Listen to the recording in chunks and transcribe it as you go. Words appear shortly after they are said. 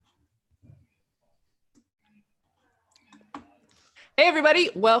Hey, everybody.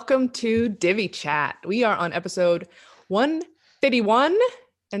 Welcome to Divi Chat. We are on episode 151.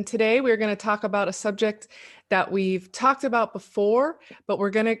 And today we're going to talk about a subject that we've talked about before, but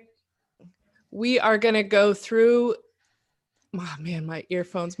we are going to go through. Oh man, my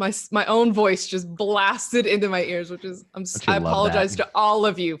earphones, my own voice just blasted into my ears, which is, I apologize to all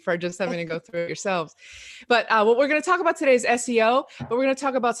of you for just having to go through it yourselves. But what we're going to talk about today is SEO, but we're going to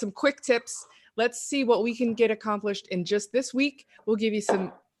talk about some quick tips. Let's see what we can get accomplished in just this week. We'll give you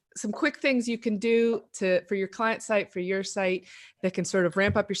some quick things you can do for your client site, for your site, that can sort of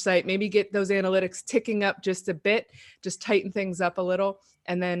ramp up your site, maybe get those analytics ticking up just a bit, just tighten things up a little,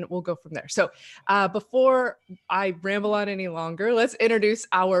 and then we'll go from there. So before I ramble on any longer, let's introduce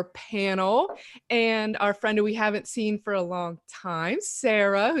our panel and our friend who we haven't seen for a long time,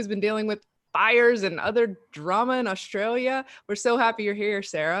 Sarah, who's been dealing with fires and other drama in Australia. We're so happy you're here,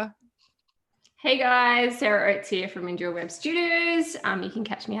 Sarah. Hey guys, Sarah Oates here from Endure Web Studios. You can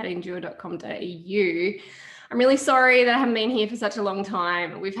catch me at endure.com.au. I'm really sorry that I haven't been here for such a long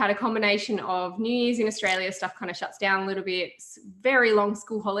time. We've had a combination of New Year's in Australia, stuff kind of shuts down a little bit, very long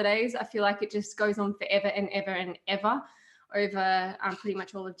school holidays. I feel like it just goes on forever and ever and ever over pretty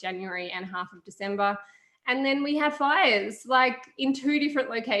much all of January and half of December. And then we had fires like in 2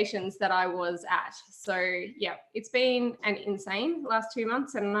 different locations that I was at. So yeah, it's been an insane last 2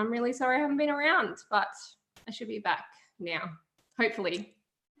 months and I'm really sorry I haven't been around, but I should be back now, hopefully.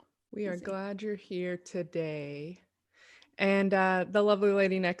 We are glad you're here today. And the lovely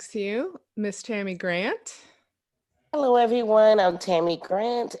lady next to you, Miss Tammy Grant. Hello, everyone. I'm Tammy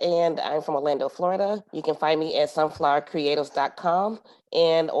Grant, and I'm from Orlando, Florida. You can find me at sunflowercreatives.com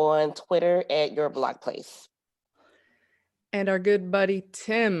and on Twitter at Your Blog Place. And our good buddy,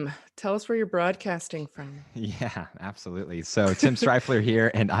 Tim. Tell us where you're broadcasting from. Yeah, absolutely. So Tim Streifler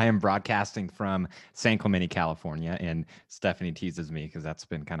here, and I am broadcasting from San Clemente, California. And Stephanie teases me because that's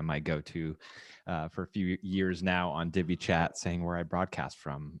been kind of my go-to for a few years now on Divi Chat, saying where I broadcast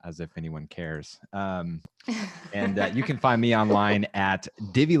from, as if anyone cares. And you can find me online at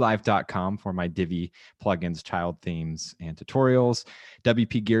divilife.com for my Divi plugins, child themes, and tutorials,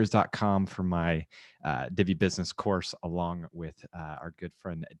 wpgears.com for my Divi business course, along with our good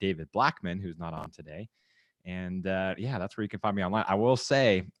friend David Blackman, who's not on today. And yeah, that's where you can find me online. I will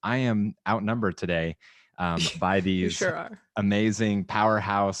say I am outnumbered today by these amazing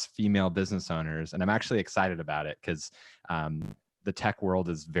powerhouse female business owners. And I'm actually excited about it because the tech world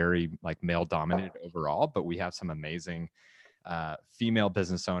is very male dominated overall, but we have some amazing female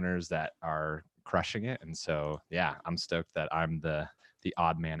business owners that are crushing it. And so, yeah, I'm stoked that I'm the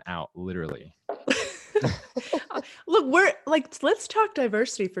odd man out, literally. Look, let's talk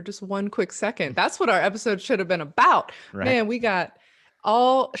diversity for just one quick second. That's what our episode should have been about. Right. Man, we got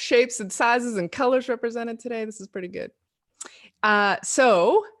all shapes and sizes and colors represented today. This is pretty good. I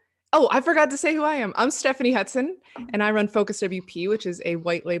forgot to say who I am. I'm Stephanie Hudson, and I run Focus WP, which is a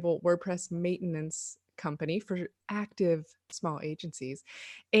white label WordPress maintenance company for active small agencies.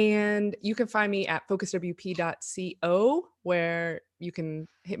 And you can find me at focuswp.co, where you can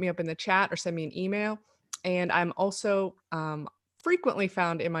hit me up in the chat or send me an email. And I'm also frequently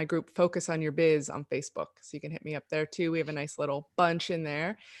found in my group Focus on Your Biz on Facebook. So you can hit me up there too. We have a nice little bunch in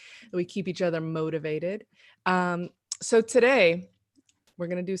there. We keep each other motivated. So today we're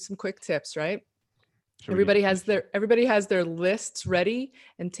going to do some quick tips, right? Everybody has their lists ready.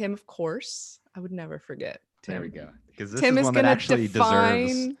 And Tim, of course, I would never forget. Tim. There we go. Because this Tim is one that actually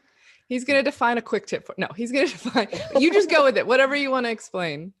deserves. He's going to define a quick tip. He's going to define. You just go with it. Whatever you want to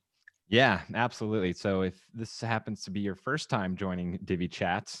explain. Yeah, absolutely. So if this happens to be your first time joining Divi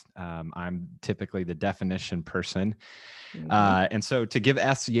Chats, I'm typically the definition person. And so to give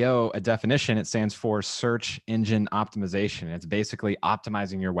SEO a definition, it stands for search engine optimization. It's basically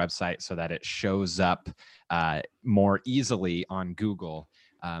optimizing your website so that it shows up more easily on Google.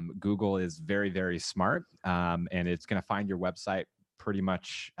 Google is very, very smart, and it's going to find your website pretty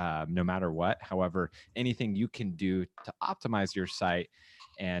much no matter what. However, anything you can do to optimize your site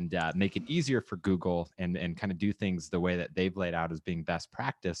and make it easier for Google and kind of do things the way that they've laid out as being best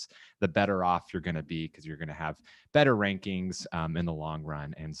practice, the better off you're going to be, because you're going to have better rankings in the long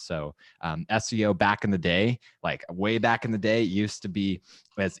run. And so SEO back in the day, way back in the day, used to be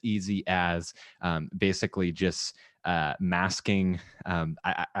as easy as basically just masking.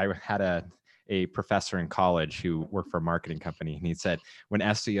 I had a professor in college who worked for a marketing company, and he said when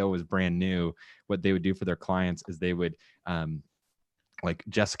SEO was brand new, what they would do for their clients is they would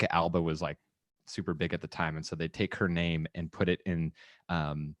Jessica Alba was super big at the time. And so they take her name and put it in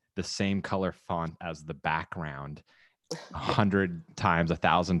the same color font as the background. 100 times,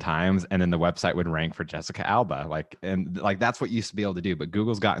 1,000 times, and then the website would rank for Jessica Alba. And that's what you used to be able to do. But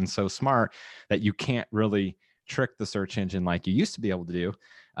Google's gotten so smart that you can't really trick the search engine like you used to be able to do.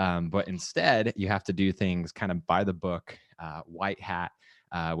 But instead, you have to do things kind of by the book, white hat,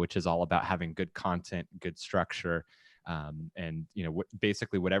 which is all about having good content, good structure, and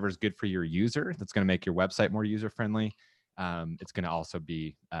basically whatever's good for your user that's going to make your website more user friendly. It's going to also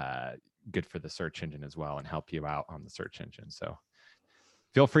be good for the search engine as well and help you out on the search engine. So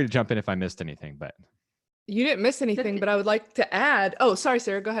feel free to jump in if I missed anything. But you didn't miss anything, but I would like to add. Oh, sorry,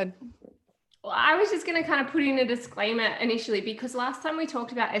 Sarah, go ahead. Well, I was just going to kind of put in a disclaimer initially, because last time we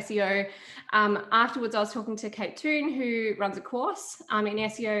talked about SEO, afterwards I was talking to Kate Toon, who runs a course in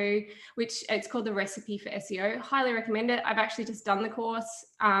SEO, which it's called The Recipe for SEO. Highly recommend it. I've actually just done the course.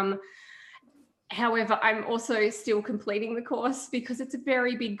 However, I'm also still completing the course because it's a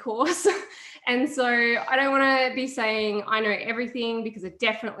very big course. And so I don't want to be saying I know everything, because I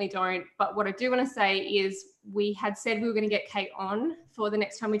definitely don't. But what I do want to say is we had said we were going to get Kate on for the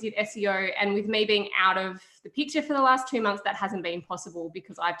next time we did SEO. And with me being out of the picture for the last 2 months, that hasn't been possible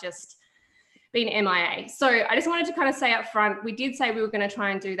because I've just been MIA. So I just wanted to kind of say up front, we did say we were going to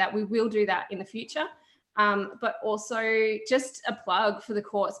try and do that. We will do that in the future. But also just a plug for the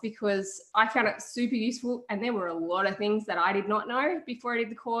course, because I found it super useful and there were a lot of things that I did not know before I did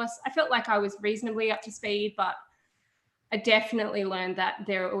the course. I felt like I was reasonably up to speed, but I definitely learned that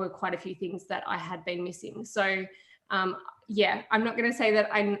there were quite a few things that I had been missing. So yeah, I'm not going to say that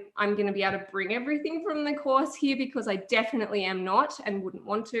I'm going to be able to bring everything from the course here, because I definitely am not and wouldn't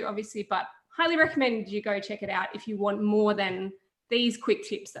want to, obviously, but highly recommend you go check it out if you want more than these quick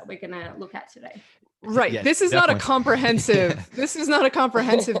tips that we're going to look at today. Right. Yes, this is definitely. not a comprehensive, this is not a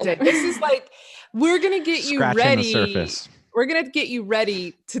comprehensive day. This is like, we're going to get you Scratching ready. the surface. We're going to get you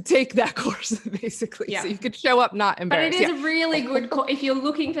ready to take that course, basically. Yeah. So you could show up not embarrassed. But it is a really good course. If you're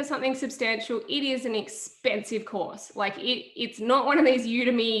looking for something substantial, it is an expensive course. Like it's not one of these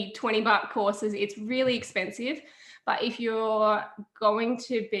Udemy $20 courses. It's really expensive. But if you're going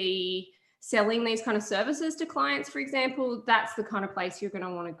to be selling these kind of services to clients, for example, that's the kind of place you're going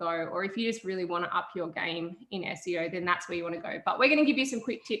to want to go. Or if you just really want to up your game in SEO, then that's where you want to go. But we're going to give you some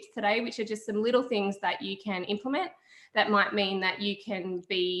quick tips today, which are just some little things that you can implement that might mean that you can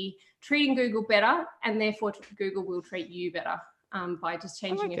be treating Google better, and therefore Google will treat you better by just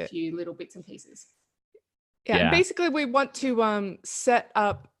changing a few little bits and pieces. Yeah. And basically we want to set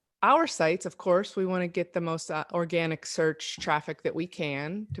up our sites. Of course, we want to get the most organic search traffic that we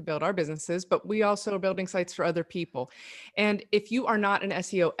can to build our businesses, but we also are building sites for other people. And if you are not an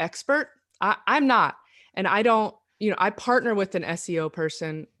SEO expert, I'm not, and I don't, I partner with an SEO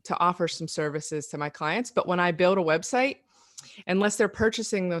person to offer some services to my clients. But when I build a website, unless they're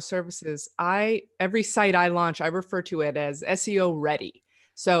purchasing those services, every site I launch, I refer to it as SEO ready.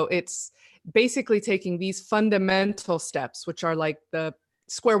 So it's basically taking these fundamental steps, which are like the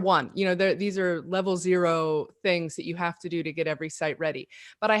square one, these are level 0 things that you have to do to get every site ready.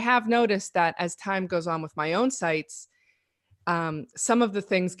 But I have noticed that as time goes on with my own sites, some of the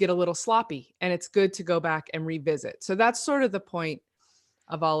things get a little sloppy, and it's good to go back and revisit. So that's sort of the point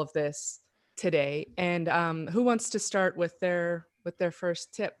of all of this today. And who wants to start with their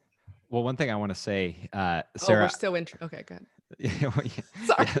first tip? Well, one thing I want to say, Sarah. Oh, we're still okay, go ahead.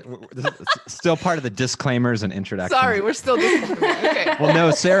 Sorry. Still part of the disclaimers and introduction. Sorry, we're still okay. Well,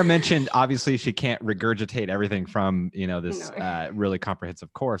 no, Sarah mentioned obviously she can't regurgitate everything from this really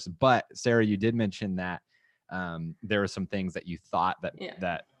comprehensive course. But Sarah, you did mention that there were some things that you thought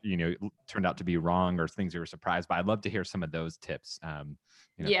that turned out to be wrong, or things you were surprised by. I'd love to hear some of those tips.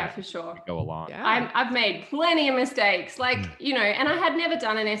 For sure. Go along. Yeah. I've made plenty of mistakes, and I had never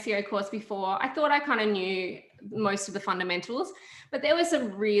done an SEO course before. I thought I kind of knew most of the fundamentals, but there was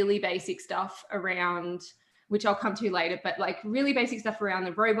some really basic stuff around, which I'll come to later, but like really basic stuff around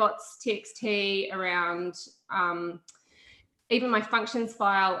the robots, TXT, around even my functions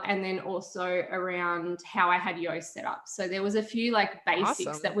file, and then also around how I had Yoast set up. So there was a few like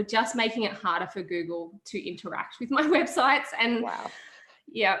basics that were just making it harder for Google to interact with my websites. And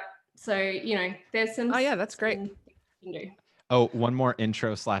yeah, so there's some. Oh yeah, that's great. You can do. Oh, one more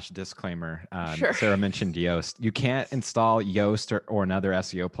intro / disclaimer. Sure. Sarah mentioned Yoast. You can't install Yoast or another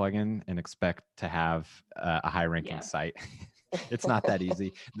SEO plugin and expect to have a high ranking site. It's not that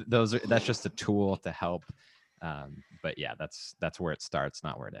easy. That's just a tool to help. But yeah, that's where it starts,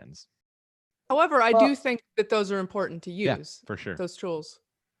 not where it ends. However, I do think that those are important to use. Yeah, for sure. Those tools.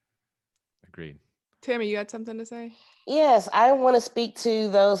 Agreed. Tammy, you had something to say? Yes, I want to speak to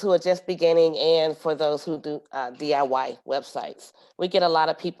those who are just beginning and for those who do DIY websites. We get a lot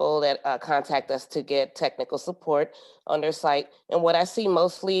of people that contact us to get technical support on their site. And what I see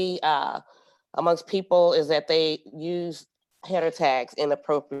mostly amongst people is that they use header tags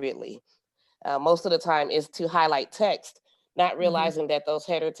inappropriately. Most of the time is to highlight text, not realizing that those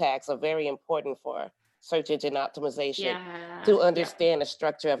header tags are very important for search engine optimization to understand the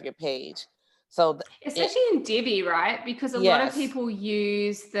structure of your page. So especially in Divi, right? Because a lot of people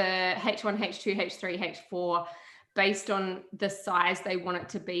use the H1, H2, H3, H4 based on the size they want it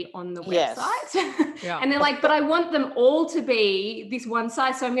to be on the website. And they're like, but I want them all to be this one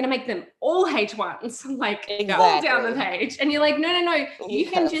size, so I'm going to make them all H1s, like all down the page. And you're like, no, you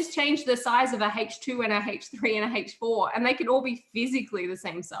can just change the size of a H2 and a H3 and a H4, and they can all be physically the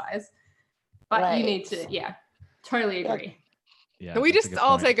same size. But you need to, totally agree. Yeah, can we just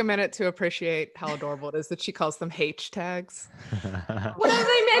all take a minute to appreciate how adorable it is that she calls them H tags? What are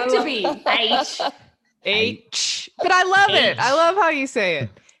they meant to be? H. But I love it. I love how you say it.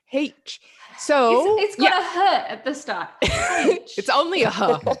 H. So it's got a H at the start. It's only a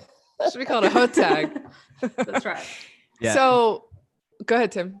H. Should be called a H tag. That's right. Yeah. So go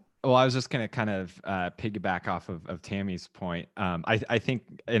ahead, Tim. Well, I was just going to kind of piggyback off of Tammy's point. I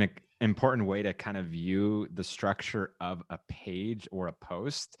think in an important way to kind of view the structure of a page or a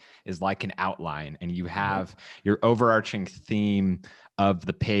post is like an outline, and you have your overarching theme of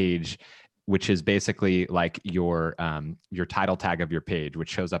the page, which is basically like your title tag of your page, which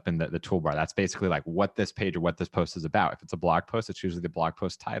shows up in the toolbar. That's basically like what this page or what this post is about. If it's a blog post, it's usually the blog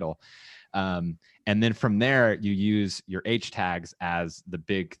post title. And then from there, you use your H tags as the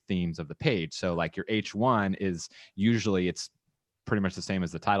big themes of the page. So like your H1 is usually it's pretty much the same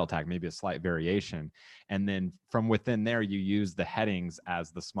as the title tag, maybe a slight variation. And then from within there, you use the headings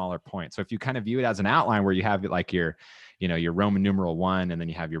as the smaller point. So if you kind of view it as an outline where you have like your Roman numeral 1, and then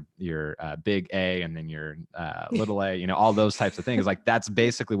you have your big A, and then your little a, all those types of things, like that's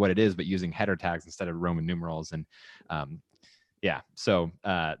basically what it is, but using header tags instead of Roman numerals. And so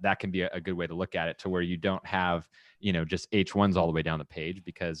that can be a good way to look at it, to where you don't have, just H1s all the way down the page,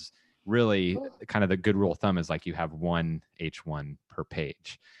 because really kind of the good rule of thumb is like you have one H1 per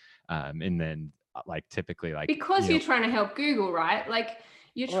page. And then like typically like, because you're trying to help Google, right? Like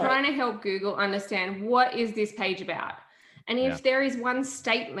you're trying to help Google understand what is this page about. And if there is one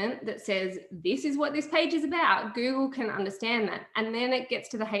statement that says, this is what this page is about, Google can understand that. And then it gets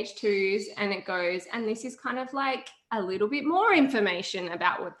to the H2s and it goes, and this is kind of like a little bit more information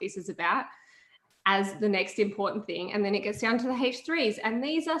about what this is about as the next important thing. And then it gets down to the H3s. And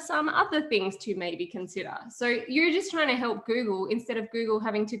these are some other things to maybe consider. So you're just trying to help Google, instead of Google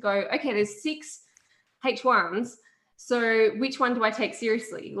having to go, okay, there's 6 H1s. So which one do I take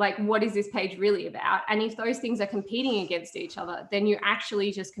seriously? Like, what is this page really about? And if those things are competing against each other, then you're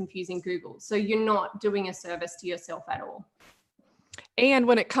actually just confusing Google. So you're not doing a service to yourself at all. And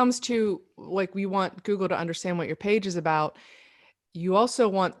when it comes to, like, we want Google to understand what your page is about, you also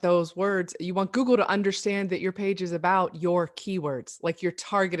want those words, you want Google to understand that your page is about your keywords, like your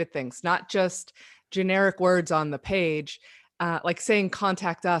targeted things, not just generic words on the page. Like saying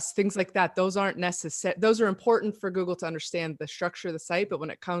contact us, things like that. Those aren't necessary. Those are important for Google to understand the structure of the site. But when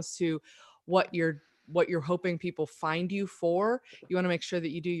it comes to what you're hoping people find you for, you want to make sure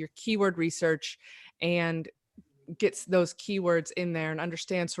that you do your keyword research and get those keywords in there and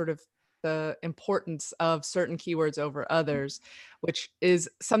understand sort of the importance of certain keywords over others, which is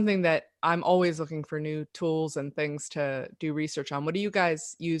something that I'm always looking for new tools and things to do research on. What do you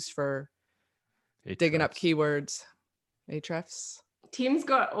guys use for digging up keywords? Ahrefs. Tim's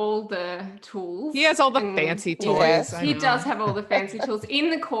got all the tools. He has all the fancy toys. Yes, he does have all the fancy tools. In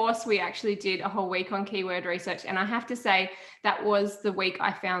the course, we actually did a whole week on keyword research. And I have to say that was the week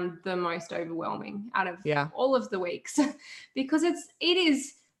I found the most overwhelming out of all of the weeks, because it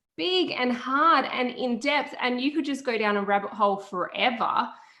is big and hard and in depth. And you could just go down a rabbit hole forever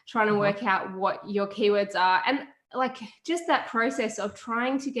trying to work out what your keywords are. And like just that process of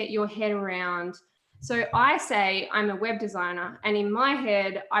trying to get your head around. So I say I'm a web designer, and in my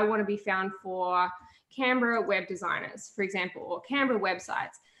head, I want to be found for Canberra web designers, for example, or Canberra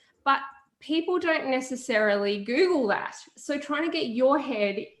websites. But people don't necessarily Google that. So trying to get your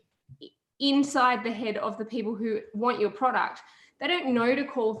head inside the head of the people who want your product, they don't know to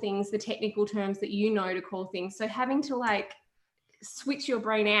call things the technical terms that you know to call things. So having to like switch your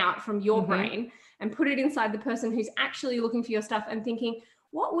brain out from your brain and put it inside the person who's actually looking for your stuff and thinking,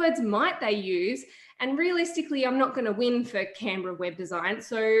 what words might they use? And realistically, I'm not going to win for Canberra web design.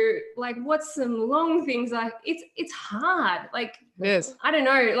 So like, what's some long things? Like it's hard. Like, It is. I don't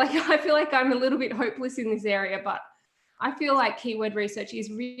know. Like, I feel like I'm a little bit hopeless in this area, but I feel like keyword research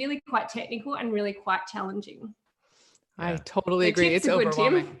is really quite technical and really quite challenging. I Yeah. totally So agree. tips It's are good,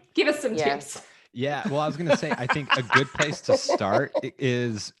 overwhelming. Tim. Give us some Yeah. tips. Yeah, well, I was going to say, I think a good place to start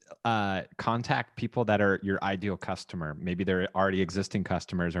is contact people that are your ideal customer. Maybe they're already existing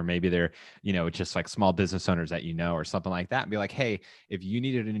customers, or maybe they're, just like small business owners that or something like that. And be like, hey, if you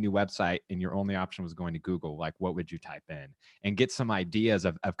needed a new website and your only option was going to Google, like what would you type in? And get some ideas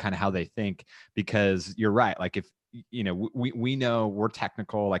of kind of how they think, because you're right. Like if, we know we're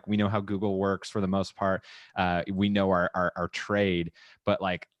technical, like we know how Google works for the most part. We know our trade, but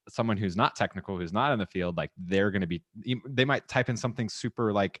like someone who's not technical, who's not in the field, like they might type in something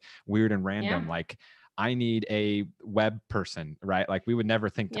super like weird and random. Like I need a web person, right? Like we would never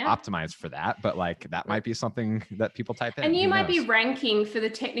think to optimize for that, but like that might be something that people type in. And you Who might be knows? ranking for the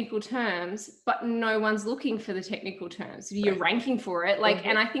technical terms, but no one's looking for the technical terms. You're ranking for it. Like,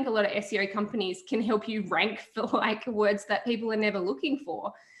 and I think a lot of SEO companies can help you rank for like words that people are never looking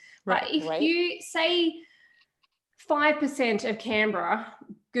for. Right. But if you say 5% of Canberra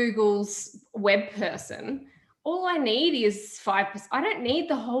Google's web person, all I need is 5%. I don't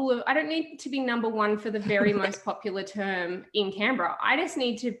need I don't need to be number one for the very most popular term in Canberra. I just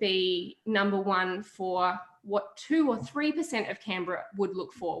need to be number one for what 2 or 3% of Canberra would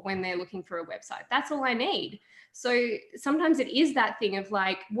look for when they're looking for a website. That's all I need. So sometimes it is that thing of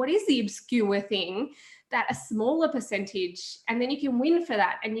like, what is the obscure thing that a smaller percentage, and then you can win for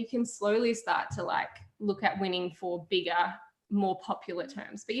that, and you can slowly start to like look at winning for bigger, more popular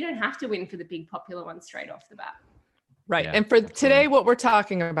terms. But you don't have to win for the big popular ones straight off the bat. Right. Yeah, and for absolutely. today, what we're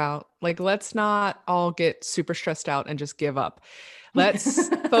talking about, like, let's not all get super stressed out and just give up. Let's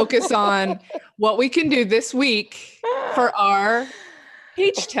focus on what we can do this week for our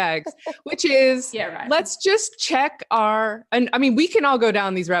H tags, which is let's just check and I mean, we can all go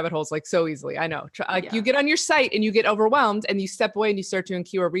down these rabbit holes like so easily. I know. You get on your site and you get overwhelmed and you step away and you start doing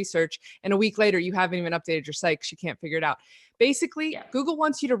keyword research. And a week later, you haven't even updated your site because you can't figure it out. Basically, Google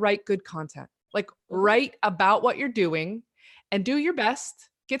wants you to write good content, like write about what you're doing and do your best,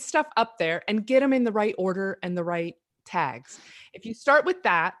 get stuff up there and get them in the right order and the right tags. If you start with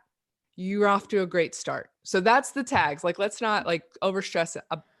that, you're off to a great start. So that's the tags. Like, let's not like overstress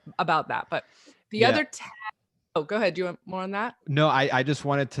about that. But the other tag, go ahead. Do you want more on that? No, I just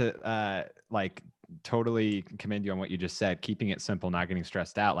wanted to like totally commend you on what you just said, keeping it simple, not getting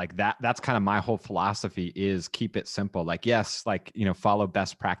stressed out. Like that's kind of my whole philosophy is keep it simple. Like, yes, like, follow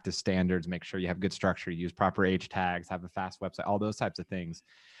best practice standards, make sure you have good structure, use proper H tags, have a fast website, all those types of things.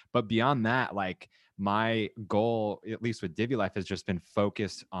 But beyond that, like my goal, at least with DiviLife, has just been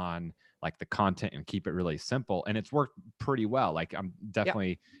focused on like the content and keep it really simple. And it's worked pretty well. Like I'm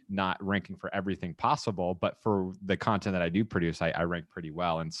definitely not ranking for everything possible, but for the content that I do produce, I rank pretty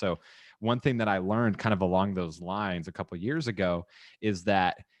well. And so one thing that I learned kind of along those lines a couple of years ago is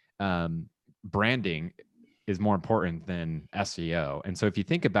that branding is more important than SEO. And so if you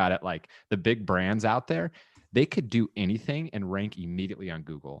think about it, like the big brands out there, they could do anything and rank immediately on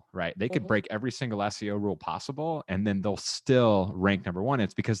Google, right? They could break every single SEO rule possible, and then they'll still rank number one.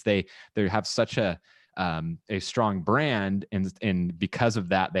 It's because they have such a strong brand, and because of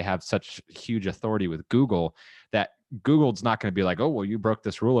that, they have such huge authority with Google that Google's not going to be like, oh, well, you broke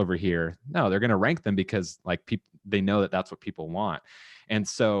this rule over here. No, they're going to rank them because like they know that that's what people want. And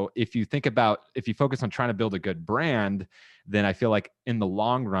so if you focus on trying to build a good brand, then I feel like in the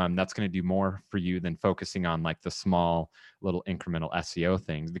long run, that's going to do more for you than focusing on like the small little incremental SEO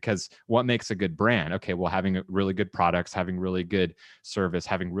things. Because what makes a good brand? Okay, well, having really good products, having really good service,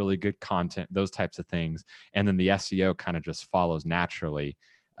 having really good content, those types of things. And then the SEO kind of just follows naturally.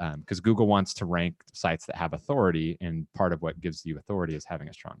 Because Google wants to rank sites that have authority, and part of what gives you authority is having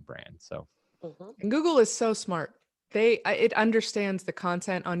a strong brand. So, and Google is so smart. It understands the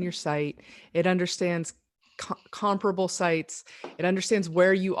content on your site. It understands comparable sites. It understands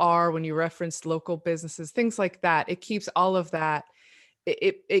where you are when you reference local businesses, things like that. It keeps all of that.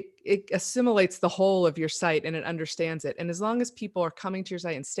 It assimilates the whole of your site, and it understands it. And as long as people are coming to your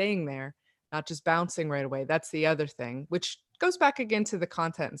site and staying there, not just bouncing right away, that's the other thing, which goes back again to the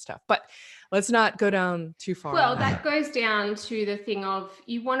content and stuff. But let's not go down too far. Well, that goes down to the thing of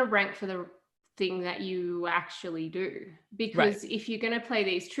you want to rank for the thing that you actually do. Because if you're going to play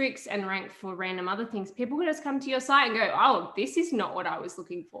these tricks and rank for random other things, people will just come to your site and go, oh, this is not what I was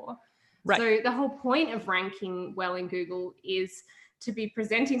looking for. Right. So the whole point of ranking well in Google is to be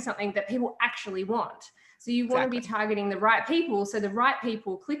presenting something that people actually want. So you want to be targeting the right people. So the right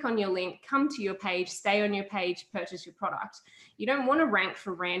people click on your link, come to your page, stay on your page, purchase your product. You don't want to rank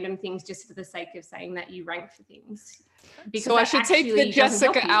for random things just for the sake of saying that you rank for things. So I should take the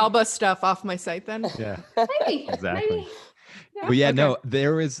Jessica Alba stuff off my site then? Yeah, maybe. exactly. Maybe. Yeah. Well, yeah, no,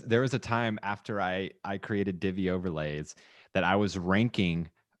 there was a time after I created Divi overlays that I was ranking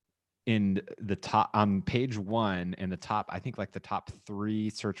in the top on page 1 in the top, I think like the top 3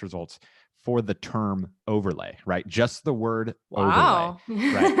 search results for the term overlay, right? Just the word overlay,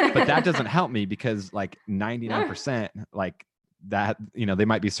 right? But that doesn't help me because like 99%, like that, you know, they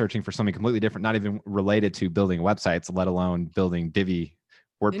might be searching for something completely different, not even related to building websites, let alone building Divi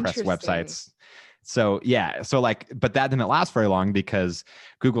WordPress websites. So yeah, so like, but that didn't last very long because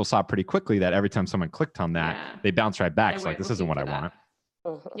Google saw pretty quickly that every time someone clicked on that, they bounce right back. It's like, this isn't what I want.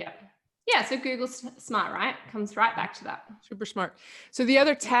 Yeah. Yeah, so Google's smart, right? Comes right back to that. Super smart. So the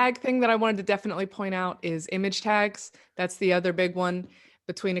other tag thing that I wanted to definitely point out is image tags. That's the other big one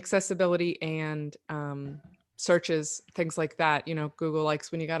between accessibility and searches, things like that. You know, Google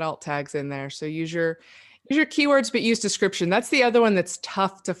likes when you got alt tags in there. So use your keywords, but use description. That's the other one that's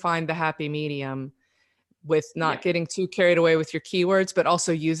tough to find the happy medium with not getting too carried away with your keywords, but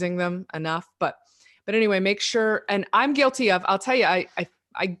also using them enough. But anyway, make sure, and I'm guilty of, I'll tell you,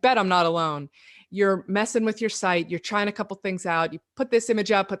 I bet I'm not alone. You're messing with your site. You're trying a couple things out. You put this image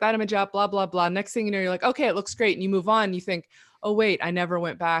up, put that image up, blah, blah, blah. Next thing you know, you're like, okay, it looks great. And you move on. You think, oh, wait, I never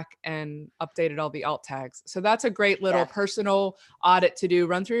went back and updated all the alt tags. So that's a great little personal audit to do.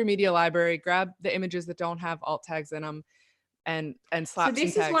 Run through your media library, grab the images that don't have alt tags in them and slap some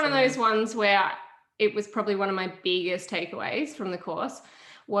tags. So this is one of those ones where it was probably one of my biggest takeaways from the course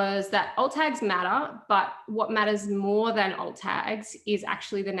was that alt tags matter, but what matters more than alt tags is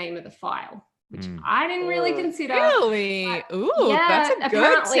actually the name of the file, which I didn't really consider. Really? Ooh, that's a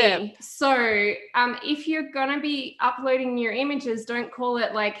good tip. So if you're going to be uploading your images, don't call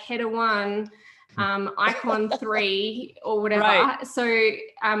it like header 1, icon 3 or whatever. Right. So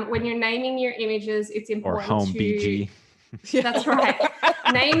when you're naming your images, it's important or home BG. That's right.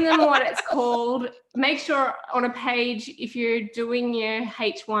 Name them what it's called. Make sure on a page, if you're doing your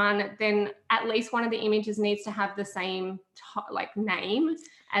H1, then at least one of the images needs to have the same name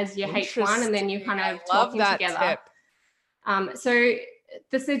as your H1, and then you kind of talking together. So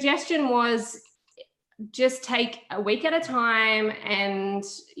the suggestion was just take a week at a time and,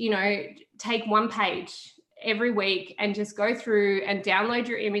 you know, take one page every week and just go through and download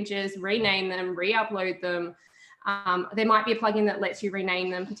your images, rename them, re-upload them. There might be a plugin that lets you rename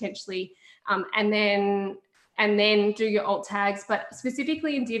them potentially, and then do your alt tags. But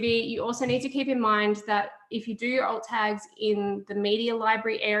specifically in Divi, you also need to keep in mind that if you do your alt tags in the media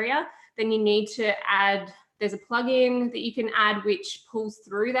library area, then you need to add, there's a plugin that you can add which pulls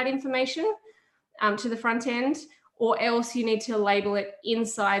through that information to the front end, or else you need to label it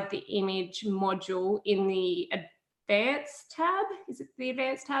inside the image module in the advanced tab. Is it the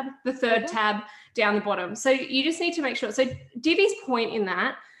advanced tab? The third tab down the bottom. So you just need to make sure. So Divi's point in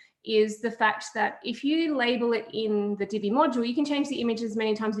that is the fact that if you label it in the Divi module, you can change the image as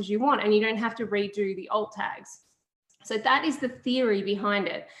many times as you want and you don't have to redo the alt tags. So that is the theory behind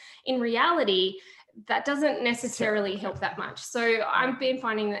it. In reality, that doesn't necessarily help that much. So I've been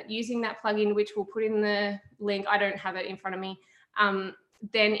finding that using that plugin, which we'll put in the link, I don't have it in front of me,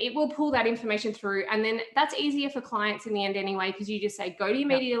 then it will pull that information through. And then that's easier for clients in the end anyway, because you just say, go to your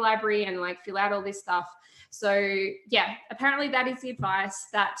media library and like fill out all this stuff. So yeah, apparently that is the advice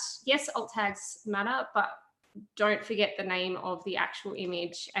that yes, alt tags matter, but don't forget the name of the actual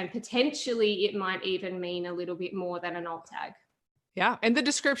image. And potentially it might even mean a little bit more than an alt tag. Yeah. And the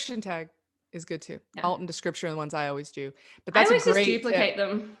description tag is good too. Yeah. Alt and description are the ones I always do. But that's I always just duplicate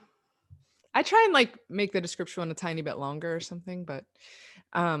them. I try and like make the description one a tiny bit longer or something, but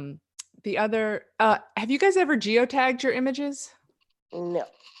the other, have you guys ever geotagged your images? No.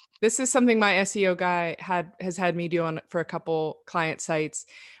 This is something my SEO guy has had me do on for a couple client sites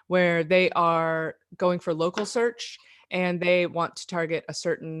where they are going for local search and they want to target a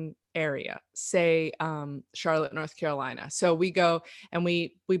certain area, say Charlotte, North Carolina. So we go and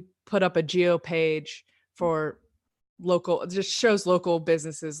we put up a geo page for local, it just shows local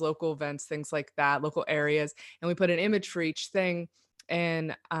businesses, local events, things like that, local areas. And we put an image for each thing.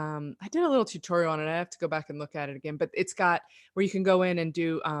 And I did a little tutorial on it. I have to go back and look at it again, but it's got where you can go in and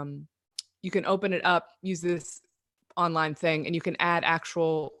do, you can open it up, use this online thing, and you can add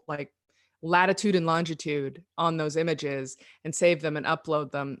actual like latitude and longitude on those images and save them and upload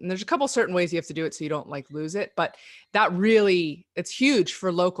them. And there's a couple certain ways you have to do it so you don't like lose it, but that really, it's huge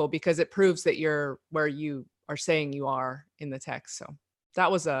for local because it proves that you're where you are saying you are in the text. So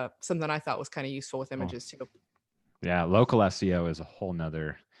that was something I thought was kind of useful with images too. Yeah, local SEO is a whole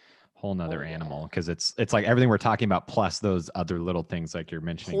nother yeah. animal, because it's like everything we're talking about plus those other little things like you're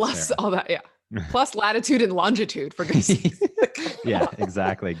mentioning. Plus Sarah. all that, yeah. Plus latitude and longitude, for goodness sakes. Yeah,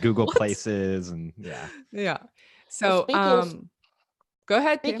 exactly. Google What? Places and yeah. Yeah. Well, So go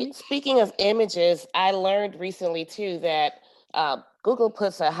ahead, Tammy. speaking of images, I learned recently too that Google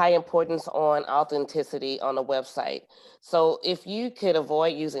puts a high importance on authenticity on the website. So if you could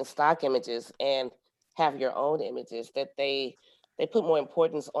avoid using stock images and have your own images, that they put more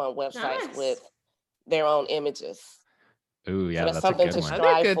importance on websites Nice. with their own images. Ooh, So yeah, that's that's a something good to one. Another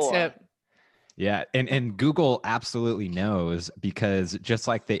strive good for. tip. Yeah, and Google absolutely knows, because just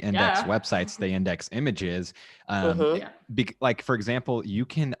like they index Yeah. websites, they index images. Mhm. Yeah. Like for example, you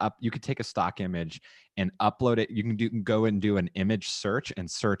could take a stock image and upload it. You can go and do an image search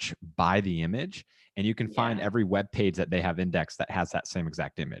and search by the image, and you can find Yeah. every web page that they have indexed that has that same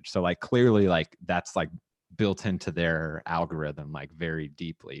exact image. So like clearly, like that's like built into their algorithm like very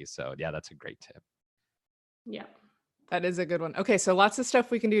deeply. So yeah, that's a great tip. Yeah. That is a good one. Okay, so lots of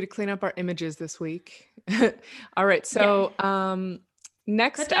stuff we can do to clean up our images this week. All right, so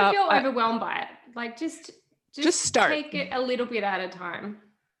next But don't up, feel overwhelmed by it. Like just start. take it a little bit at a time.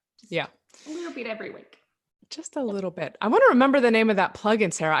 Just Yeah. a little bit every week. Just a little bit. I want to remember the name of that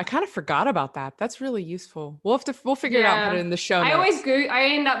plugin, Sarah. I kind of forgot about that. That's really useful. We'll figure it out and put it in the show notes. I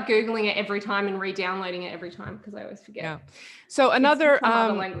end up Googling it every time and re-downloading it every time because I always forget. Yeah. So It's another some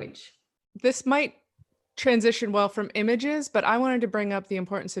other language. this might transition well from images, but I wanted to bring up the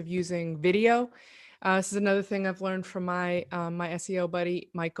importance of using video. This is another thing I've learned from my my SEO buddy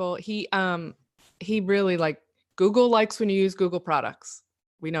Michael. He really Google likes when you use Google products.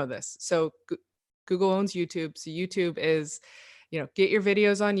 We know this. So Google owns YouTube. So YouTube is, get your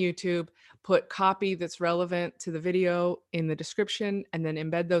videos on YouTube, put copy that's relevant to the video in the description, and then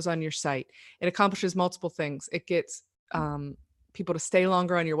embed those on your site. It accomplishes multiple things. It gets people to stay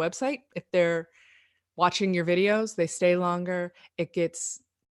longer on your website. If they're watching your videos, they stay longer. It gets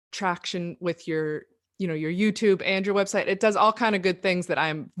traction with your your YouTube and your website. It does all kind of good things that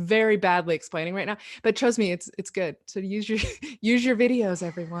I'm very badly explaining right now, but trust me, it's good. So use your use your videos,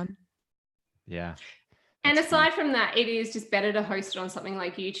 everyone. Yeah. And That's aside huge. from that, it is just better to host it on something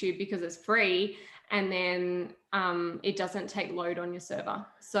like YouTube because it's free, and then it doesn't take load on your server.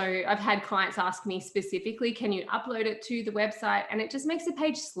 So I've had clients ask me specifically, can you upload it to the website? And it just makes the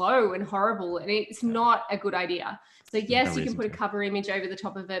page slow and horrible, and it's not a good idea. So yes, you can put a cover image over the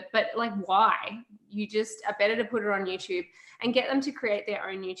top of it, but like, why? You just are better to put it on YouTube and get them to create their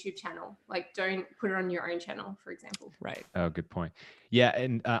own YouTube channel. Like, don't put it on your own channel, for example. Right. Oh, good point. Yeah,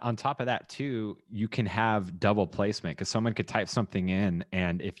 and on top of that too, you can have double placement, because someone could type something in,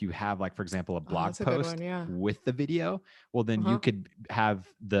 and if you have, like, for example, a blog that's a good post one, yeah. with the video, well, then you could have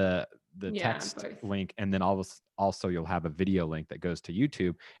the text both. link, and then also you'll have a video link that goes to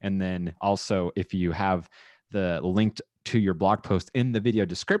YouTube, and then also if you have the link to your blog post in the video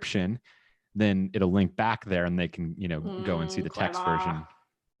description, then it'll link back there, and they can go and see the text version.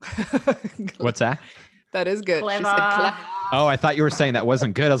 What's that? That is good. She said Clever. Oh, I thought you were saying that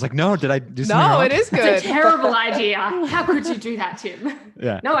wasn't good. I was like, no, did I do something no, wrong? it is good. It's a terrible idea. How could you do that, Tim?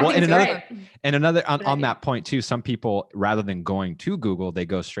 Yeah. No, I think it's great. And another on idea. that point too, some people, rather than going to Google, they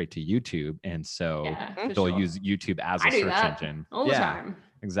go straight to YouTube, and so Yeah, for they'll sure. use YouTube as a I do search that engine all the time.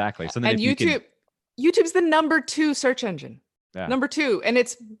 Exactly. So then And if YouTube's the #2 search engine. Yeah. #2, and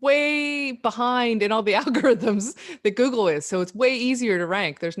it's way behind in all the algorithms that Google is. So it's way easier to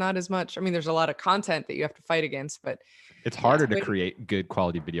rank. There's not as much. I mean, there's a lot of content that you have to fight against, but it's harder to way- create good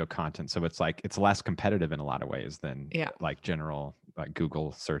quality video content. So it's like it's less competitive in a lot of ways than like general like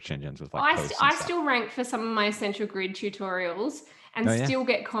Google search engines with like posts and I stuff. still rank for some of my Essential Grid tutorials and Oh, yeah. still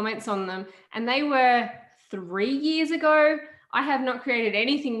get comments on them. And they were 3 years ago. I have not created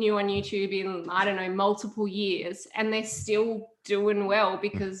anything new on YouTube in, I don't know, multiple years, and they're still doing well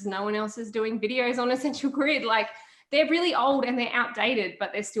because no one else is doing videos on Essential Grid. Like, they're really old and they're outdated,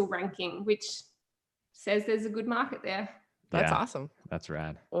 but they're still ranking, which says there's a good market there. that's Yeah. awesome. That's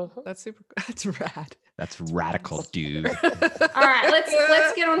rad. Mhm. That's super. That's rad. That's radical, dude. All right,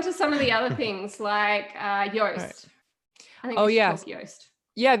 let's get on to some of the other things like Yoast. right. I think Oh, we should yeah. talk Yoast.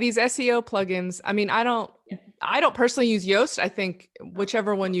 Yeah, these SEO plugins. I mean, I don't personally use Yoast. I think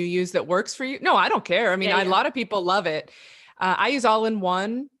whichever one you use that works for you. No, I don't care. I mean, Yeah, a lot of people love it. I use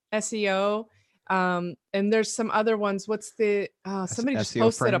All-in-One SEO. And there's some other ones. What's the somebody just SEO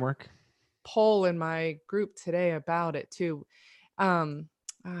posted framework. a poll in my group today about it too.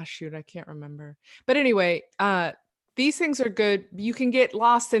 Shoot, I can't remember. But anyway, these things are good. You can get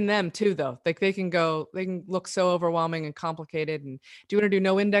lost in them too, though. Like they can look so overwhelming and complicated. And do you want to do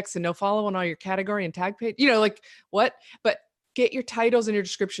no index and no follow on all your category and tag page? Like what? But get your titles and your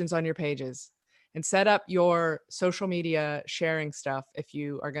descriptions on your pages and set up your social media sharing stuff if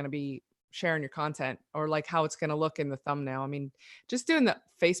you are going to be sharing your content, or like how it's going to look in the thumbnail. I mean, just doing the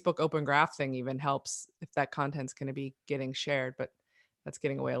Facebook open graph thing even helps if that content's going to be getting shared, but that's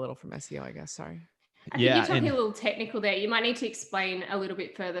getting away a little from SEO, I guess. Sorry. I think you're talking a little technical there. You might need to explain a little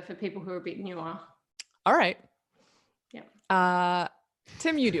bit further for people who are a bit newer. All right. Yeah.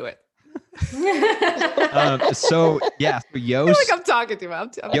 Tim, you do it. So Yoast. I feel like I'm talking to him.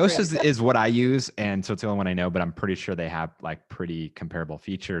 Yoast is what I use, and so it's the only one I know. But I'm pretty sure they have like pretty comparable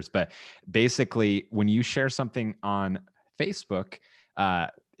features. But basically, when you share something on Facebook,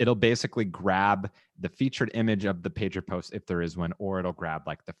 it'll basically grab the featured image of the page or post if there is one, or it'll grab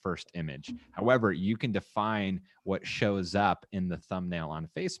like the first image. However, you can define what shows up in the thumbnail on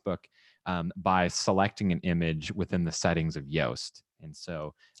Facebook by selecting an image within the settings of Yoast. And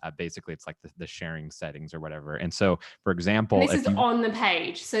so basically it's like the sharing settings or whatever. And so, for example, and this is on the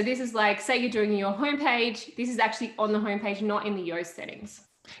page. So this is like, say you're doing your homepage, this is actually on the homepage, not in the Yoast settings.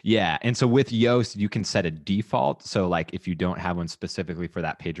 Yeah. And so with Yoast, you can set a default. So like if you don't have one specifically for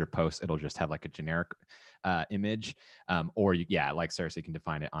that page or post, it'll just have like a generic image. Or like Sarah said, you can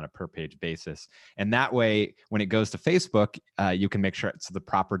define it on a per page basis. And that way, when it goes to Facebook, you can make sure it's the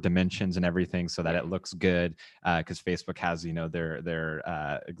proper dimensions and everything so that it looks good. Because Facebook has,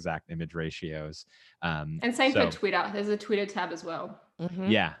 their exact image ratios. And same for Twitter. There's a Twitter tab as well. Mm-hmm.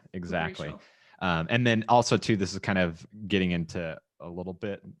 Yeah, exactly. And then also too, this is kind of getting into a little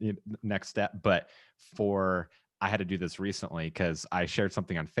bit next step, but I had to do this recently because I shared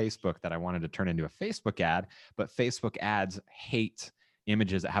something on Facebook that I wanted to turn into a Facebook ad, but Facebook ads hate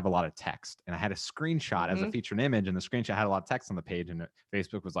images that have a lot of text. And I had a screenshot as a featured image, and the screenshot had a lot of text on the page, and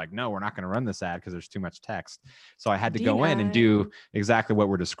Facebook was like, no, we're not going to run this ad because there's too much text. So I had to go in and do exactly what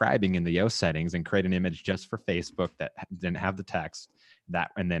we're describing in the Yoast settings and create an image just for Facebook that didn't have the text,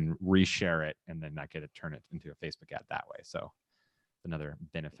 and then reshare it, and then I could turn it into a Facebook ad that way. So another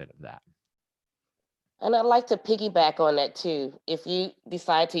benefit of that. And I'd like to piggyback on that too. If you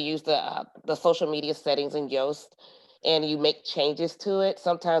decide to use the social media settings in Yoast and you make changes to it,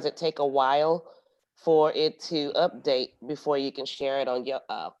 sometimes it take a while for it to update before you can share it on your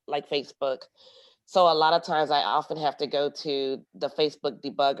like Facebook. So a lot of times I often have to go to the Facebook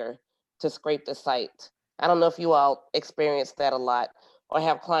debugger to scrape the site. I don't know if you all experience that a lot or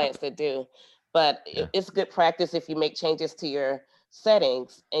have clients that do, but it's good practice if you make changes to your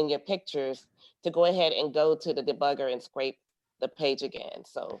settings and your pictures to go ahead and go to the debugger and scrape the page again.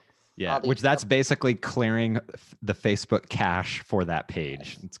 So which that's basically clearing the Facebook cache for that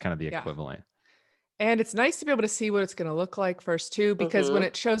page. It's kind of the equivalent. And it's nice to be able to see what it's going to look like first too, because when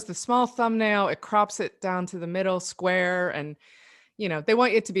it shows the small thumbnail, it crops it down to the middle square, and they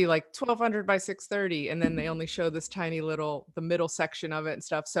want it to be like 1200 by 630, and then they only show this tiny the middle section of it and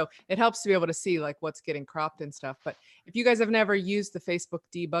stuff. So it helps to be able to see like what's getting cropped and stuff. But if you guys have never used the Facebook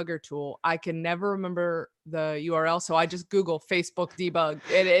debugger tool, I can never remember the URL. So I just Google Facebook debug,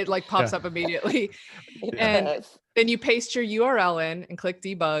 and it like pops up immediately. And then you paste your URL in and click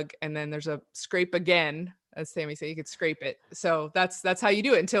debug, and then there's a scrape again. As Sammy said, you could scrape it. So that's how you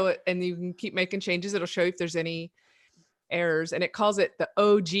do it and you can keep making changes. It'll show you if there's any errors, and it calls it the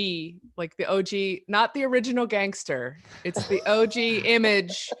OG, like the OG, not the original gangster. It's the OG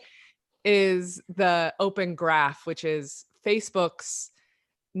image is the open graph, which is Facebook's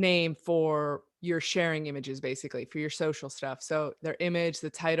name for your sharing images, basically for your social stuff. So their image, the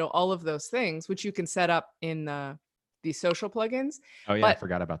title, all of those things, which you can set up in the social plugins. Oh yeah, but I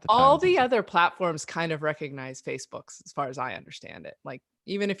forgot about the all the other platforms kind of recognize Facebook's, as far as I understand it. Like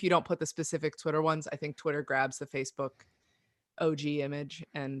even if you don't put the specific Twitter ones, I think Twitter grabs the Facebook OG image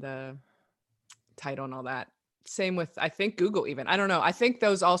and the title and all that. Same with, I think, Google even. I don't know. I think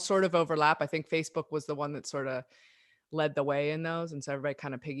those all sort of overlap. I think Facebook was the one that sort of led the way in those. And so everybody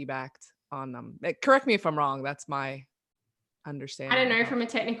kind of piggybacked on them. Correct me if I'm wrong. That's my understanding. I don't know, from a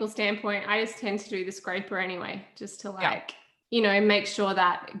technical standpoint, I just tend to do the scraper anyway, just to make sure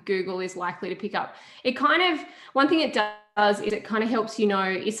that Google is likely to pick up. It kind of, one thing it does is it kind of helps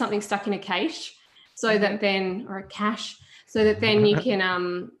is something stuck in a cache, so that then, or a cache, so that then you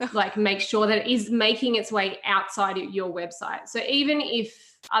can like make sure that it is making its way outside of your website. So even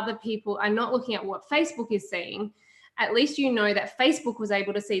if other people are not looking at what Facebook is seeing, at least you know that Facebook was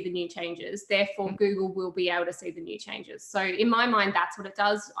able to see the new changes. Therefore, Google will be able to see the new changes. So in my mind, that's what it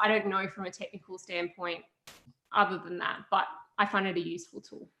does. I don't know from a technical standpoint other than that, but I find it a useful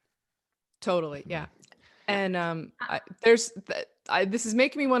tool. Totally, yeah. And this is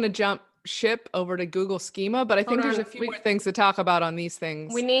making me want to jump ship over to Google Schema, but I think there's a few more things to talk about on these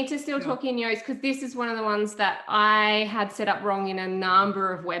things. We need to still talk in Yoast, because this is one of the ones that I had set up wrong in a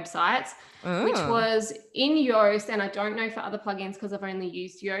number of websites, which was in Yoast. And I don't know for other plugins because I've only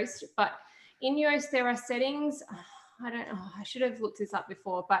used Yoast, but in Yoast, there are settings. I should have looked this up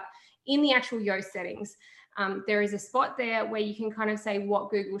before, but in the actual Yoast settings, there is a spot there where you can kind of say what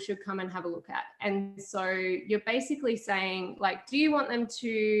Google should come and have a look at. And so you're basically saying, like, do you want them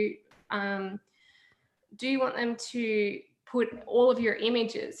to put all of your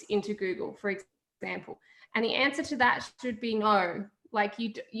images into Google, for example? And the answer to that should be no. Like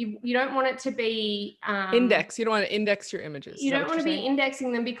you don't want it to be index. You don't want to index your images. You don't want to be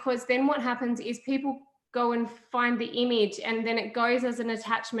indexing them, because then what happens is people go and find the image, and then it goes as an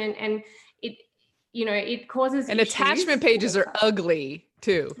attachment, and it causes and issues. Attachment pages are ugly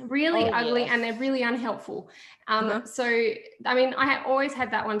too. Really ugly, and they're really unhelpful. So, I mean, I always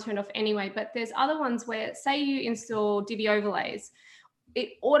had that one turned off anyway, but there's other ones where, say you install Divi overlays,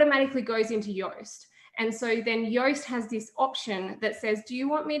 it automatically goes into Yoast. And so then Yoast has this option that says, do you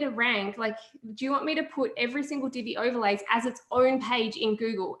want me to rank, do you want me to put every single Divi overlays as its own page in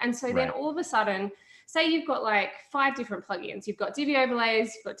Google? And so then all of a sudden, say you've got like 5 different plugins. You've got Divi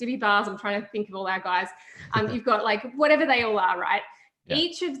overlays, you've got Divi bars. I'm trying to think of all our guys. You've got like whatever they all are, right? Yeah.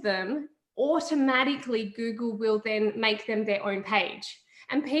 Each of them, automatically Google will then make them their own page.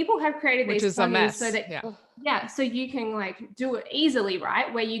 And people have created these plugins so that, so you can like do it easily,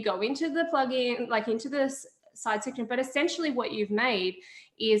 right? Where you go into the plugin, like into the side section, but essentially what you've made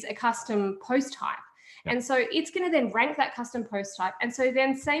is a custom post type. Yeah. And so it's going to then rank that custom post type. And so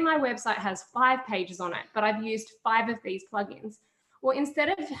then say my website has 5 pages on it, but I've used 5 of these plugins. Well, instead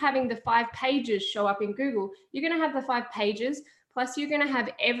of having the 5 pages show up in Google, you're going to have the 5 pages, plus you're going to have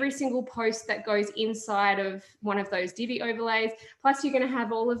every single post that goes inside of one of those Divi overlays. Plus you're going to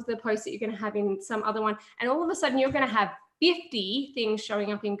have all of the posts that you're going to have in some other one. And all of a sudden you're going to have 50 things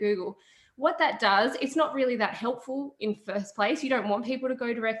showing up in Google. What that does, it's not really that helpful in first place. You don't want people to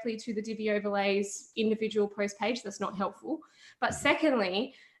go directly to the Divi overlays individual post page. That's not helpful. But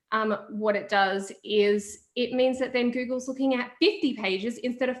secondly, what it does is it means that then Google's looking at 50 pages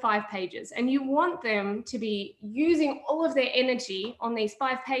instead of 5 pages. And you want them to be using all of their energy on these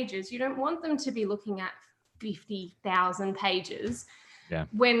 5 pages. You don't want them to be looking at 50,000 pages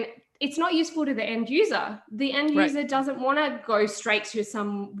when it's not useful to the end user. The end user doesn't want to go straight to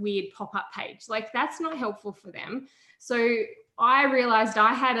some weird pop-up page. Like that's not helpful for them. So I realized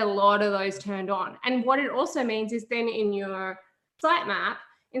I had a lot of those turned on. And what it also means is then in your sitemap,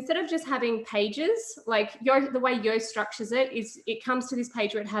 instead of just having pages, like the way Yoast structures it is it comes to this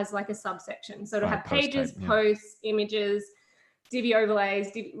page where it has like a subsection. So it'll have pages, posts, images, Divi overlays,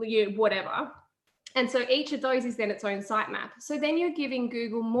 whatever. And so each of those is then its own sitemap. So then you're giving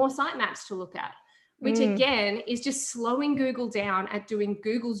Google more sitemaps to look at, which again is just slowing Google down at doing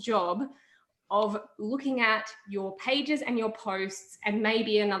Google's job of looking at your pages and your posts and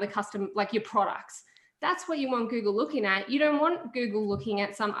maybe another custom, like your products. That's what you want Google looking at. You don't want Google looking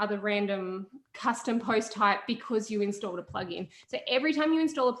at some other random custom post type because you installed a plugin. So every time you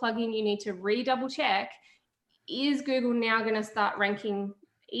install a plugin, you need to redouble check, is Google now going to start ranking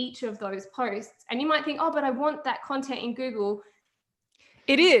each of those posts? And you might think, oh, but I want that content in Google.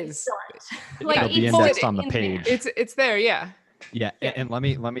 It is. Like it'll be indexed on the page. It's there, yeah. Yeah, and let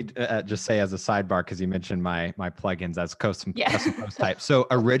me just say as a sidebar, because you mentioned my plugins as custom post type. So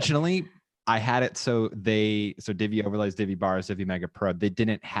originally I had it so Divi overlays, Divi bars, Divi Mega Pro, they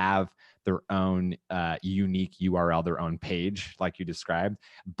didn't have their own unique URL, their own page like you described.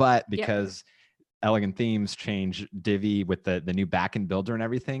 But because Elegant Themes changed Divi with the new backend builder and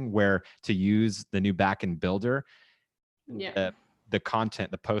everything, where to use the new backend builder, the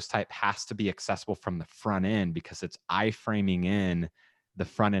content, the post type has to be accessible from the front end because it's iframing in the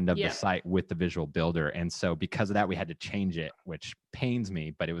front end of the site with the visual builder. And so because of that, we had to change it, which pains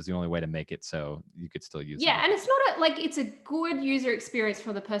me, but it was the only way to make it so you could still use it. Yeah, and it's not it's a good user experience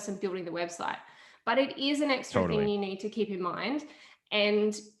for the person building the website, but it is an extra thing you need to keep in mind.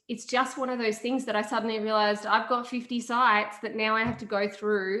 And it's just one of those things that I suddenly realized I've got 50 sites that now I have to go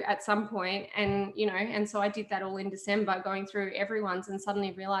through at some point. And, and so I did that all in December, going through everyone's and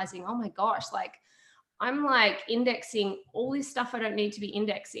suddenly realizing, oh my gosh, I'm indexing all this stuff I don't need to be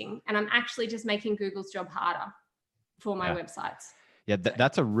indexing. And I'm actually just making Google's job harder for my websites. Yeah,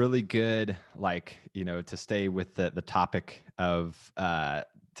 that's a really good, to stay with the topic of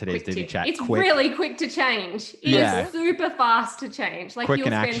today's Divi Chat. It's really quick to change. It's super fast to change. Quick you'll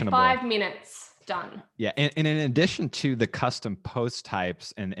spend actionable. 5 minutes, done. Yeah, and in addition to the custom post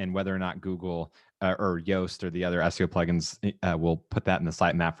types and whether or not Google or Yoast or the other SEO plugins will put that in the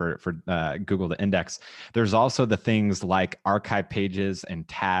sitemap for Google to index. There's also the things like archive pages and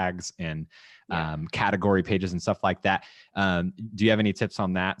tags and category pages and stuff like that. Do you have any tips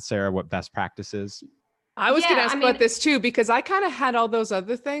on that, Sarah? What best practices? I was going to ask about this too, because I kind of had all those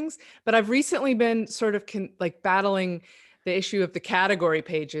other things, but I've recently been sort of like battling the issue of the category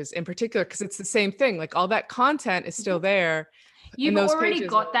pages in particular, because it's the same thing. Like all that content is still there. You've already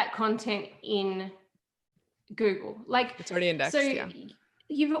got that content in Google. Like it's already indexed. So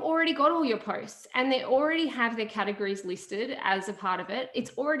you've already got all your posts and they already have their categories listed as a part of it.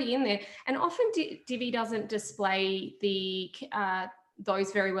 It's already in there. And often Divi doesn't display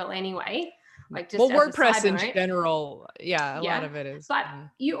those very well anyway. Like just WordPress in general, a lot of it is. But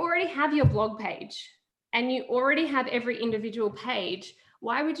you already have your blog page and you already have every individual page.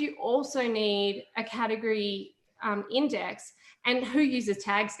 Why would you also need a category index? And who uses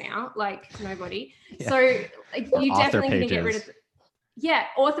tags now? Like nobody. Yeah. So you definitely can get rid of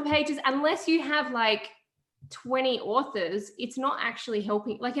author pages. Unless you have like 20 authors, it's not actually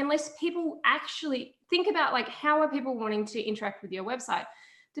helping. Like unless people actually think about like how are people wanting to interact with your website?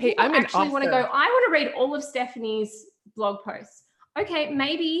 Do people actually want to go, I want to read all of Stephanie's blog posts? Okay,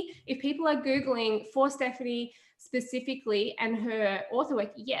 maybe if people are Googling for Stephanie specifically and her author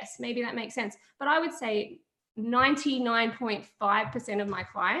work, yes, maybe that makes sense. But I would say 99.5% of my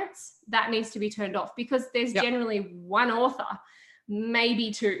clients, that needs to be turned off because there's generally one author,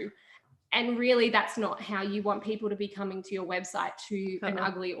 maybe two. And really, that's not how you want people to be coming to your website to an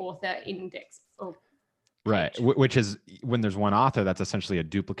ugly author index. Right. Which is when there's one author, that's essentially a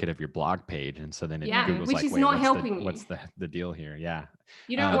duplicate of your blog page. And so then Google's which like, is not helping you. What's the deal here? Yeah.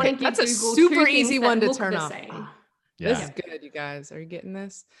 You don't want to give that's Google a super easy one to turn off. Yeah. This is good, you guys. Are you getting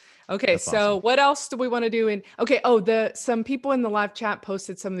this? Okay, that's so awesome. What else do we want to do some people in the live chat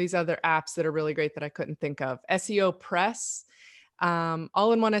posted some of these other apps that are really great that I couldn't think of. SEO Press,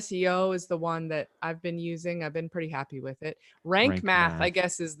 All-in-One SEO is the one that I've been using. I've been pretty happy with it. Rank Math, I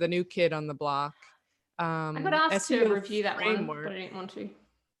guess, is the new kid on the block. I got asked to review that one, but I didn't want to.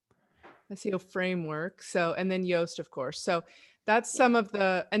 SEO Framework. So, and then Yoast, of course. So that's some of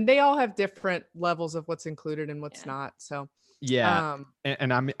and they all have different levels of what's included and what's not. So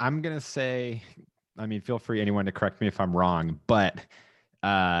and I'm gonna say, I mean, feel free anyone to correct me if I'm wrong, but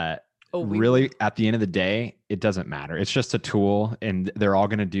really at the end of the day, it doesn't matter. It's just a tool, and they're all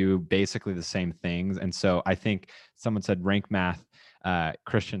gonna do basically the same things. And so I think someone said Rank Math.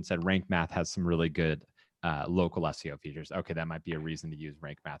 Christian said Rank Math has some really good local SEO features. Okay, that might be a reason to use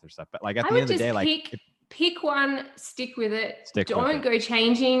Rank Math or stuff. But like at the end of the day, pick one, stick with it. Don't go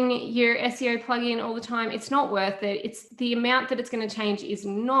changing your SEO plugin all the time. It's not worth it. It's the amount that it's going to change is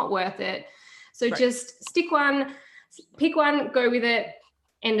not worth it. So just pick one, go with it.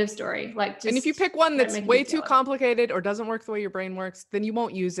 End of story. And if you pick one that's way too complicated or doesn't work the way your brain works, then you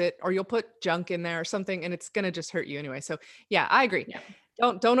won't use it, or you'll put junk in there or something, and it's going to just hurt you anyway. So yeah, I agree. Yeah.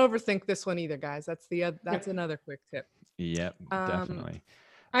 Don't overthink this one either, guys. That's another quick tip. Yep, definitely.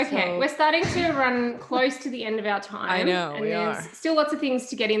 Okay, we're starting to run close to the end of our time. I know, and there's still lots of things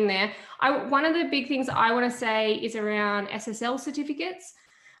to get in there. One of the big things I want to say is around SSL certificates.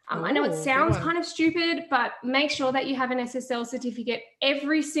 I know it sounds kind of stupid, but make sure that you have an SSL certificate.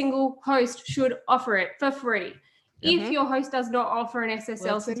 Every single host should offer it for free. If your host does not offer an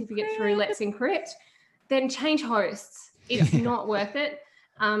SSL certificate through Let's Encrypt, then change hosts. It's not worth it.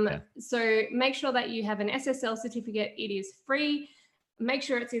 So make sure that you have an SSL certificate. It is free. Make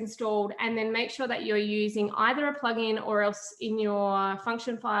sure it's installed, and then make sure that you're using either a plugin or else in your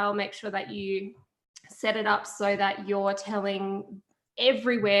function file, make sure that you set it up so that you're telling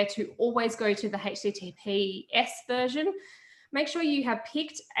everywhere to always go to the HTTPS version. Make sure you have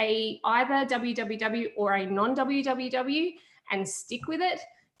picked either www or a non-www and stick with it.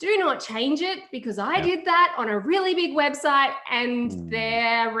 Do not change it, because I did that on a really big website and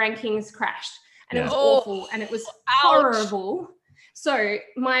their rankings crashed, and it was awful and it was horrible. So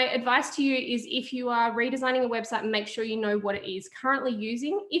my advice to you is, if you are redesigning a website, make sure you know what it is currently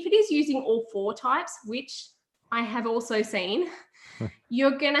using. If it is using all 4 types, which I have also seen,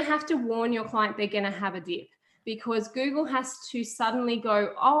 you're going to have to warn your client they're going to have a dip, because Google has to suddenly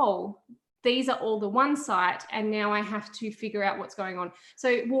go, oh, these are all the one site, and now I have to figure out what's going on.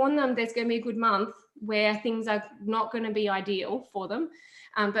 So warn them there's going to be a good month where things are not going to be ideal for them.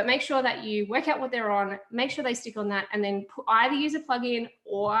 But make sure that you work out what they're on, make sure they stick on that, and then either use a plugin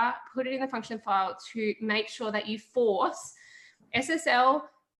or put it in the function file to make sure that you force SSL,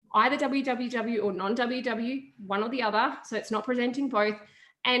 either www or non-www, one or the other, so it's not presenting both,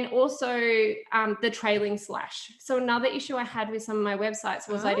 and also the trailing slash. So another issue I had with some of my websites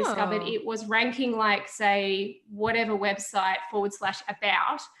was I discovered it was ranking like, say, whatever website /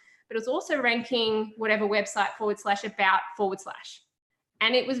 about, but it was also ranking whatever website / about /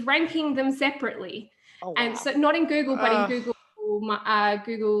 and it was ranking them separately. Oh, wow. And so not in Google, but in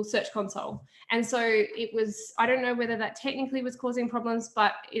Google Search Console. And so it was, I don't know whether that technically was causing problems,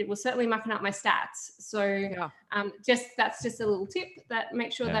 but it was certainly mucking up my stats. So that's just a little tip, that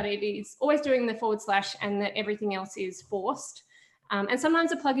make sure that it is always doing the / and that everything else is forced. And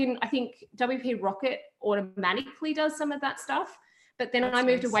sometimes a plugin, I think WP Rocket automatically does some of that stuff. But then I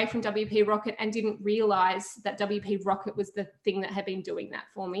moved away from WP Rocket and didn't realize that WP Rocket was the thing that had been doing that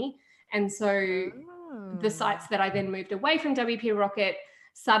for me. And so the sites that I then moved away from WP Rocket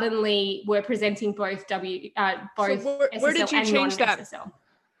suddenly were presenting both where SSL did you and change that? non-SSL.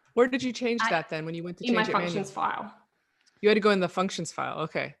 Where did you change that then when you went to change it in my functions file? You had to go in the functions file.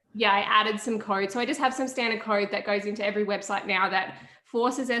 Okay. Yeah, I added some code. So I just have some standard code that goes into every website now that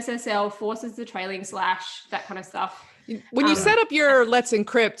forces SSL, forces the trailing slash, that kind of stuff. When you set up your Let's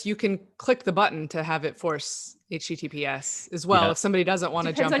Encrypt, you can click the button to have it force HTTPS as well. If somebody doesn't want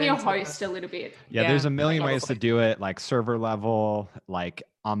to jump in. Depends on your host a little bit. Yeah, there's a million ways to do it, like server level, like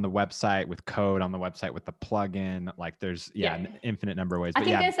on the website with code, on the website with the plugin. Like there's an infinite number of ways. I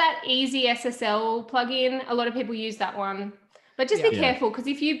think there's that Easy SSL plugin. A lot of people use that one. But just be careful, because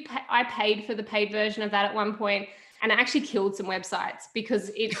I paid for the paid version of that at one point, and it actually killed some websites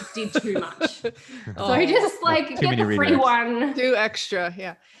because it did too much. So just like get the free one. Do extra,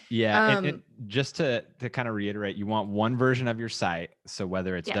 Yeah, and just to kind of reiterate, you want one version of your site. So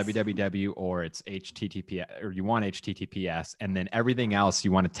whether it's www or it's HTTPS, or you want HTTPS, and then everything else,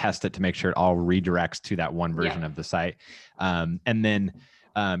 you want to test it to make sure it all redirects to that one version of the site. And then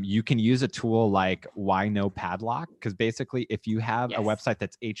you can use a tool like Why No Padlock, because basically if you have a website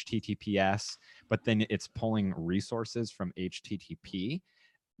that's HTTPS, but then it's pulling resources from HTTP,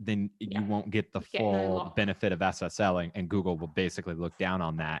 then you won't get the full benefit of SSL, and Google will basically look down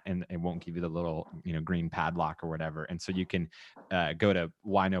on that, and it won't give you the little green padlock or whatever. And so you can go to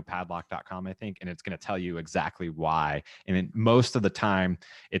whynopadlock.com, I think, and it's going to tell you exactly why. And then most of the time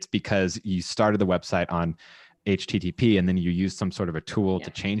it's because you started the website on HTTP and then you use some sort of a tool to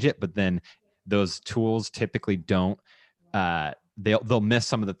change it, but then those tools typically don't they'll miss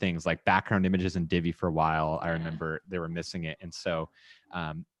some of the things, like background images in Divi for a while. I remember they were missing it. And so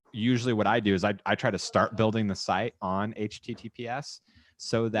usually what I do is I try to start building the site on HTTPS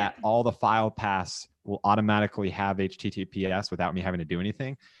so that all the file paths will automatically have HTTPS without me having to do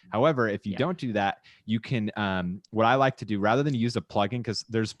anything. However, if you don't do that, you can, what I like to do, rather than use a plugin, because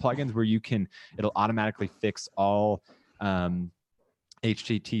there's plugins where it'll automatically fix all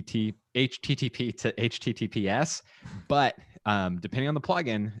HTTP to HTTPS, but depending on the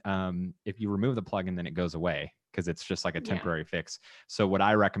plugin, if you remove the plugin, then it goes away because it's just like a temporary fix. So what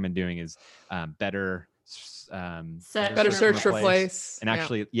I recommend doing is better search, replace, and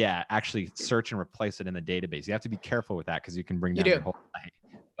actually search and replace it in the database. You have to be careful with that because you can bring down your whole site.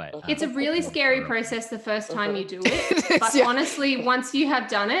 But it's a really scary process the first time you do it. But honestly, once you have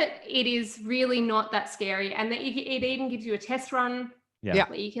done it, it is really not that scary. And it even gives you a test run.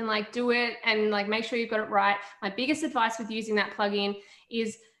 Where you can like do it and like make sure you've got it right. My biggest advice with using that plugin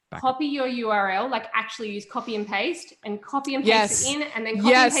is copy your URL, like actually use copy and paste and paste it in, and then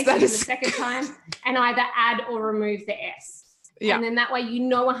copy and paste it in the second time and either add or remove the S. And then that way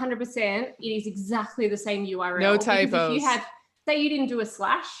 100% it is exactly the same URL. No typos. Because if you had, say you didn't do a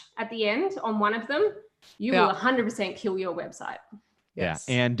slash at the end on one of them, you will 100% kill your website. Yes.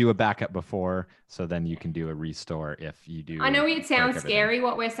 Yeah, and do a backup before, so then you can do a restore if you do. I know it sounds scary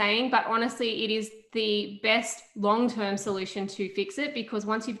what we're saying, but honestly, it is the best long-term solution to fix it, because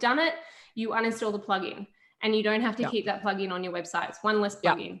once you've done it, you uninstall the plugin and you don't have to keep that plugin on your website. It's one less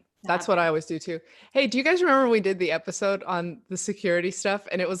plugin. That's what I always do too. Hey, do you guys remember we did the episode on the security stuff?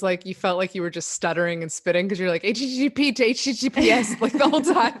 And it was like, you felt like you were just stuttering and spitting because you're like HTTP to HTTPS like the whole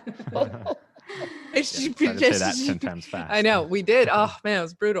time. Say that 10 times fast. I know we did. Oh man, it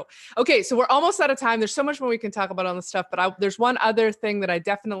was brutal. Okay, so we're almost out of time. There's so much more we can talk about on this stuff, but there's one other thing that I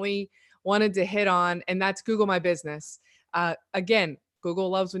definitely wanted to hit on, and that's Google My Business. Again, Google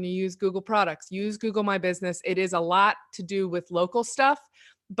loves when you use Google products. Use Google My Business. It is a lot to do with local stuff,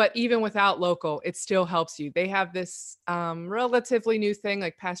 but even without local, it still helps you. They have this relatively new thing,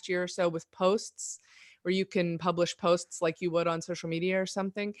 like past year or so, with posts, where you can publish posts like you would on social media or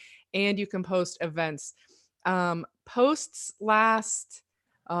something, and you can post events. Posts last,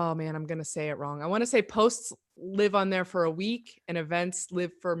 oh man, I'm going to say it wrong. I want to say posts live on there for a week and events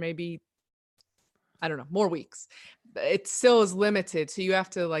live for maybe I don't know, more weeks. It still is limited. So you have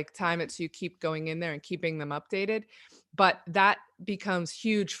to like time it so you keep going in there and keeping them updated. But that becomes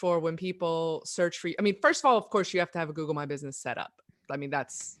huge for when people search for you. I mean, first of all, of course, you have to have a Google My Business set up. I mean,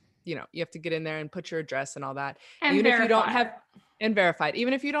 that's, you know, you have to get in there and put your address and all that. And Even if you don't have, verified. and verified,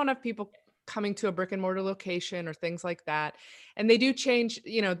 even if you don't have people coming to a brick and mortar location or things like that. And they do change,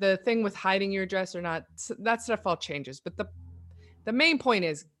 you know, the thing with hiding your address or not, that stuff all changes. But the main point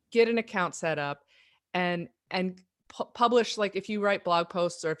is get an account set up and publish, like if you write blog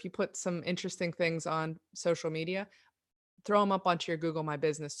posts or if you put some interesting things on social media, throw them up onto your Google My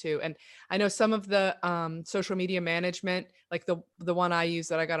Business too. And I know some of the social media management, like the one I use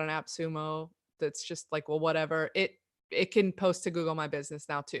that I got on AppSumo, that's just like, well, whatever, it can post to Google My Business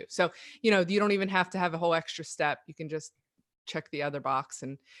now too. So, you know, you don't even have to have a whole extra step. You can just check the other box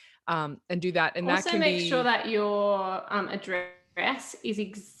and do that. And also that can make be sure that your address is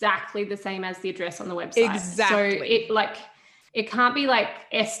exactly the same as the address on the website. Exactly. So it can't be like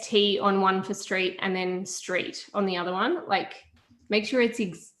ST on one for street and then street on the other one. Like make sure it's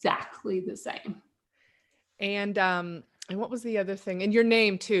exactly the same. And what was the other thing? And your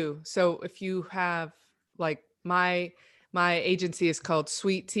name too. So if you have like my agency is called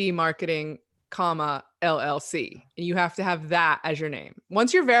Sweet Tea Marketing, LLC. And you have to have that as your name.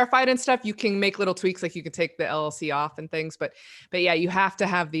 Once you're verified and stuff, you can make little tweaks, like you can take the LLC off and things. But yeah, you have to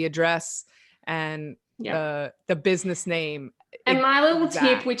have the address and the business name. And my little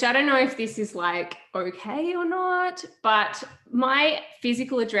tip, which I don't know if this is like okay or not, but my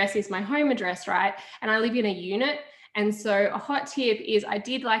physical address is my home address, right? And I live in a unit. And so a hot tip is I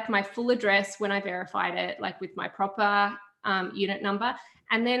did like my full address when I verified it, like with my proper unit number.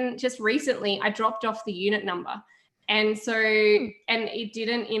 And then just recently I dropped off the unit number. And so, and it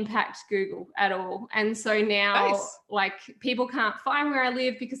didn't impact Google at all. And so now like people can't find where I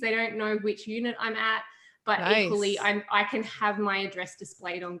live because they don't know which unit I'm at. But equally, I can have my address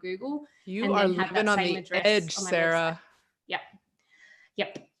displayed on Google. You are living on the edge, Sarah. Website.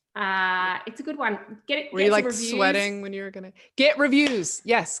 Yep. It's a good one. Were you like sweating when you were gonna get reviews?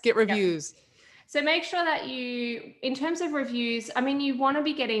 Yes, get reviews. Yep. So make sure that you, in terms of reviews, I mean, you want to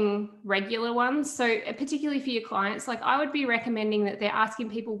be getting regular ones. So particularly for your clients, like I would be recommending that they're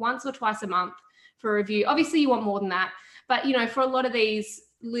asking people once or twice a month for a review. Obviously, you want more than that, but you know, for a lot of these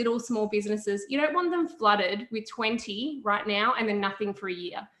little small businesses, you don't want them flooded with 20 right now and then nothing for a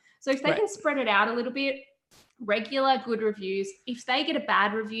year. So if they can spread it out a little bit, regular good reviews. If they get a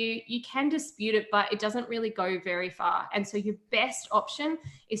bad review, you can dispute it, but it doesn't really go very far. And so your best option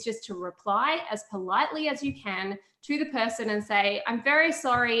is just to reply as politely as you can to the person and say, I'm very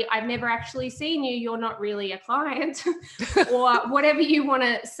sorry, I've never actually seen you, you're not really a client, or whatever you want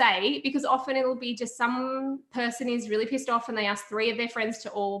to say, because often it'll be just some person is really pissed off and they ask 3 of their friends to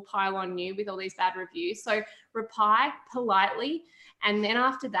all pile on you with all these bad reviews. So reply politely. And then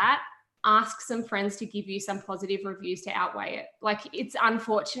after that, ask some friends to give you some positive reviews to outweigh it. Like it's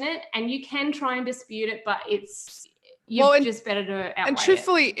unfortunate and you can try and dispute it, but it's just better to outweigh and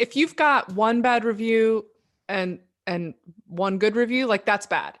truthfully, if you've got one bad review and one good review, like that's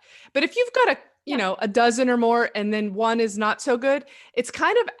bad. But if you've got a dozen or more and then one is not so good, it's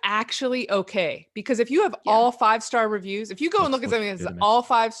kind of actually okay. Because if you have all 5-star reviews, if you go and look at something that's all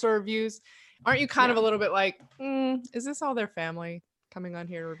 5-star reviews, aren't you kind of a little bit like, is this all their family coming on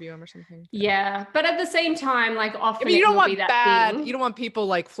here to review them or something? Yeah, but at the same time, like often you don't want bad. You don't want people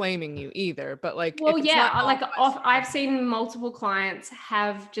like flaming you either. But like, well, I've seen multiple clients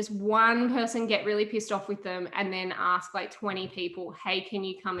have just one person get really pissed off with them, and then ask like 20 people, "Hey, can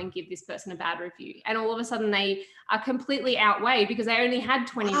you come and give this person a bad review?" And all of a sudden, they are completely outweighed because they only had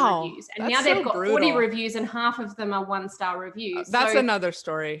 20 reviews, and now they've got 40 reviews, and half of them are 1-star reviews. That's another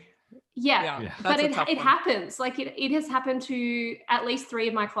story. Yeah. But it happens. Like it has happened to at least 3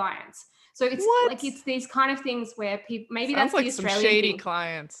 of my clients. So it's like it's these kind of things where people maybe sounds that's like the some Australian shady thing.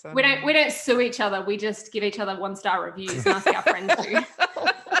 Clients. We don't sue each other. We just give each other 1-star reviews and ask our friends to.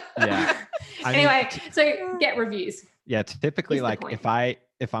 Yeah. Anyway, so get reviews. Yeah, typically like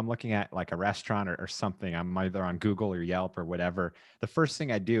if I'm looking at like a restaurant or something, I'm either on Google or Yelp or whatever, the first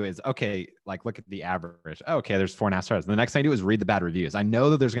thing I do is, okay, like look at the average. Oh, okay, there's 4.5 stars. And the next thing I do is read the bad reviews. I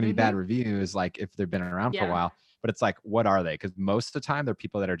know that there's going to be bad reviews, like if they've been around for a while, but it's like, what are they? Because most of the time they're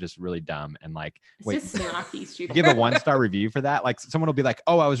people that are just really dumb and like, just snarky, stupid. Give a 1-star review for that. Like someone will be like,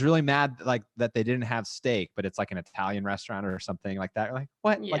 oh, I was really mad like that they didn't have steak, but it's like an Italian restaurant or something like that. You're like,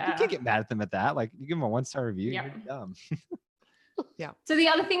 what? Yeah. Like you can't get mad at them at that. Like you give them a 1-star review. Yeah. You're dumb. Yeah. So the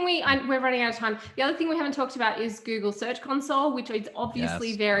other thing we're running out of time. The other thing we haven't talked about is Google Search Console, which is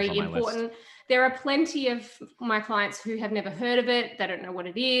obviously very important. there are plenty of my clients who have never heard of it. They don't know what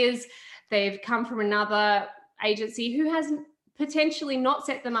it is. They've come from another agency who has potentially not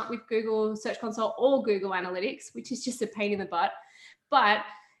set them up with Google Search Console or Google Analytics, which is just a pain in the butt. But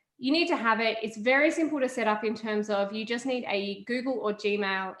you need to have it. It's very simple to set up in terms of you just need a Google or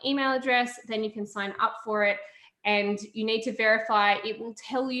Gmail email address, then you can sign up for it. And you need to verify. It will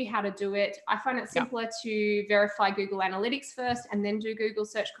tell you how to do it. I find it simpler to verify Google Analytics first and then do Google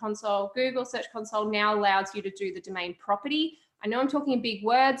Search Console. Google Search Console now allows you to do the domain property. I know I'm talking in big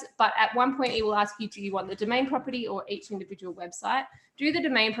words, but at one point it will ask you, do you want the domain property or each individual website? Do the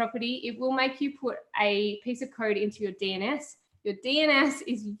domain property. It will make you put a piece of code into your DNS. Your DNS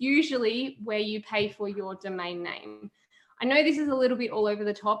is usually where you pay for your domain name. I know this is a little bit all over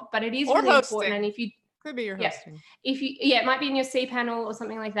the top, but it is really important. And if you could be your hosting. It might be in your cPanel or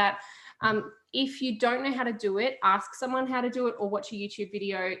something like that. If you don't know how to do it, ask someone how to do it or watch a YouTube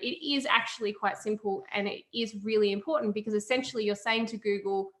video. It is actually quite simple, and it is really important because essentially you're saying to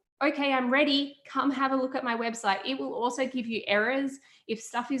Google, okay, I'm ready. Come have a look at my website. It will also give you errors if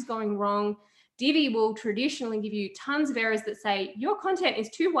stuff is going wrong. Divi will traditionally give you tons of errors that say your content is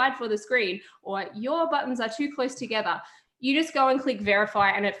too wide for the screen or your buttons are too close together. You just go and click verify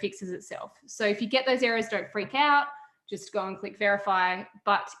and it fixes itself. So if you get those errors, don't freak out. Just go and click verify.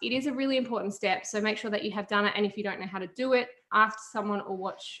 But it is a really important step. So make sure that you have done it. And if you don't know how to do it, ask someone or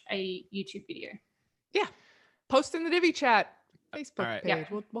watch a YouTube video. Yeah. Post in the Divi chat Facebook page.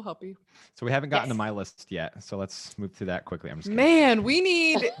 Yeah. We'll help you. So we haven't gotten to my list yet. So let's move through that quickly. I'm just kidding. Man, we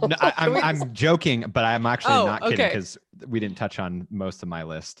need. No, I'm joking, but I'm actually not kidding because we didn't touch on most of my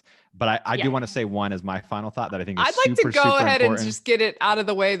list. But I do want to say one as my final thought that I think is I'd like super, to go ahead important. and just get it out of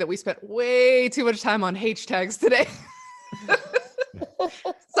the way that we spent way too much time on H tags today.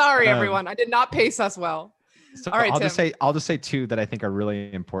 Sorry, everyone. I did not pace us well. So all right, I'll just say two that I think are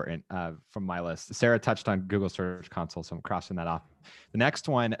really important from my list. Sarah touched on Google Search Console, so I'm crossing that off. The next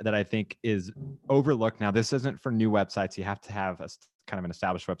one that I think is overlooked. Now, this isn't for new websites. You have to have a kind of an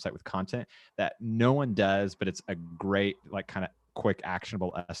established website with content that no one does, but it's a great, like, kind of quick,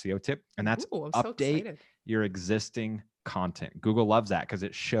 actionable SEO tip, and that's update your existing content. Google loves that because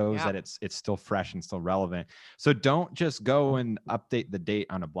it shows that it's still fresh and still relevant. So don't just go and update the date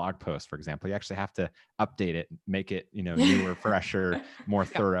on a blog post, for example. You actually have to update it, make it, newer, fresher, more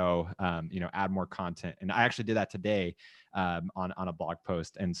thorough, add more content. And I actually did that today on a blog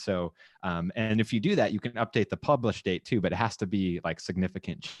post. And so, and if you do that, you can update the publish date too, but it has to be like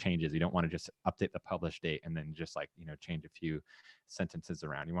significant changes. You don't want to just update the publish date and then just change a few sentences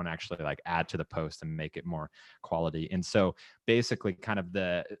around. You want to actually add to the post and make it more quality. And so basically kind of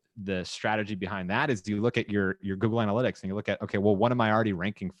the strategy behind that is you look at your Google Analytics and you look at, okay, well, what am I already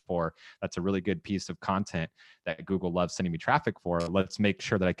ranking for? That's a really good piece of content that Google loves sending me traffic for. Let's make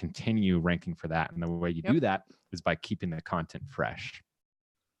sure that I continue ranking for that. And the way you do that is by keeping the content fresh.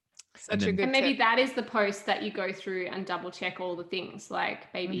 And maybe that is the post that you go through and double check all the things,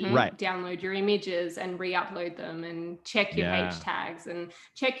 like maybe download your images and re-upload them and check your H tags and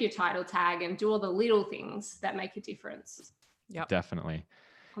check your title tag and do all the little things that make a difference. Yeah, definitely.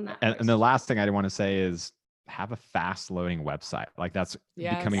 And the last thing I want to say is have a fast loading website. Like that's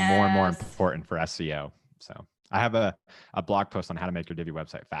becoming more and more important for SEO. So I have a blog post on how to make your Divi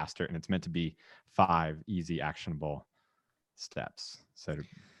website faster, and it's meant to be 5 easy, actionable steps. So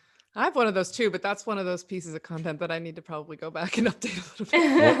I have one of those too, but that's one of those pieces of content that I need to probably go back and update a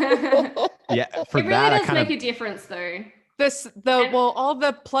little bit. For it really does make a difference though. All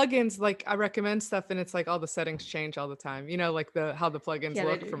the plugins, like I recommend stuff and it's like all the settings change all the time. Like how the plugins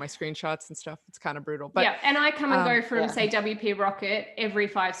look for my screenshots and stuff. It's kind of brutal. But and I come and go from say WP Rocket every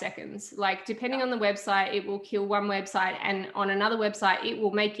 5 seconds. Like depending on the website, it will kill one website, and on another website, it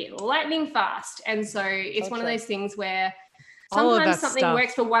will make it lightning fast. And so it's one of those things where sometimes something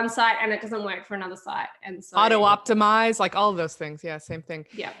works for one site and it doesn't work for another site. And so auto optimize, like all of those things. Yeah, same thing.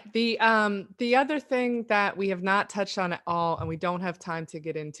 Yeah. The other thing that we have not touched on at all, and we don't have time to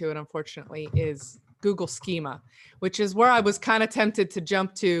get into it, unfortunately, is Google Schema, which is where I was kind of tempted to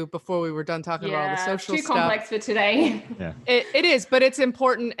jump to before we were done talking about all the social stuff. Too complex for today. Yeah. It is, but it's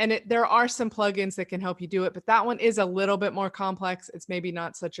important. And there are some plugins that can help you do it, but that one is a little bit more complex. It's maybe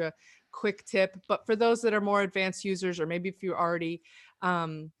not such a quick tip, but for those that are more advanced users, or maybe if you're already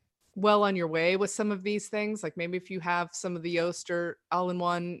well on your way with some of these things, like maybe if you have some of the Yoast or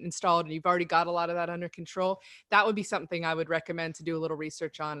all-in-one installed and you've already got a lot of that under control, that would be something I would recommend to do a little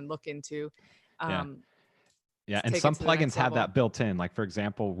research on and look into. And some plugins have that built in. Like for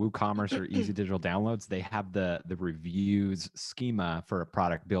example, WooCommerce or Easy Digital Downloads, they have the reviews schema for a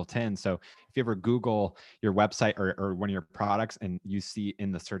product built in. So if you ever Google your website or one of your products and you see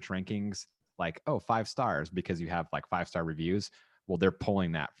in the search rankings like, oh, 5 stars because you have like 5-star reviews. Well, they're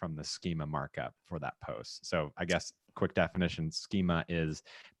pulling that from the schema markup for that post. So I guess quick definition, schema is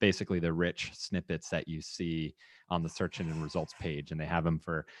basically the rich snippets that you see on the search engine results page. And they have them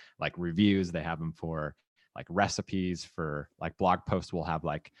for like reviews. They have them for like recipes, for like blog posts will have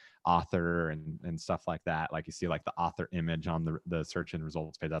like author and stuff like that. Like you see like the author image on the search engine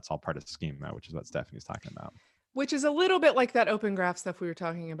results page. That's all part of schema, which is what Stephanie's talking about. Which is a little bit like that Open Graph stuff we were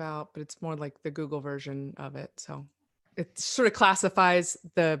talking about, but it's more like the Google version of it. So it sort of classifies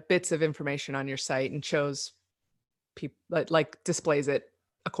the bits of information on your site and shows people, like displays it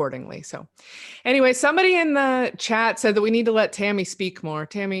accordingly. So anyway, somebody in the chat said that we need to let Tammy speak more.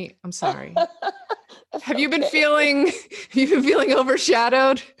 Tammy, I'm sorry. Have you been feeling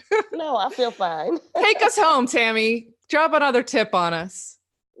overshadowed? No, I feel fine. Take us home, Tammy. Drop another tip on us.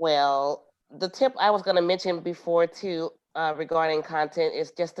 Well, the tip I was going to mention before too, regarding content,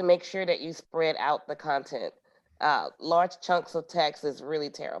 is just to make sure that you spread out the content. Large chunks of text is really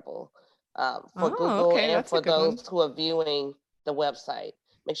terrible for Google and for those who are viewing the website.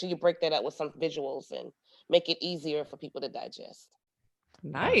 Make sure you break that up with some visuals and make it easier for people to digest.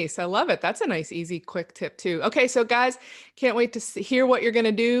 Nice. I love it. That's a nice, easy, quick tip too. Okay. So guys, can't wait to hear what you're going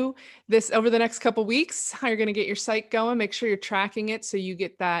to do this over the next couple weeks, how you're going to get your site going. Make sure you're tracking it so you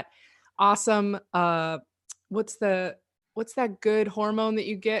get that awesome, what's that good hormone that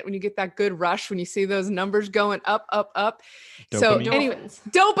you get when you get that good rush, when you see those numbers going up, up, up. Dopamine. So anyway,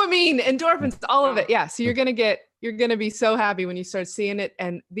 dopamine, endorphins, all of it. Yeah. So you're going to be so happy when you start seeing it.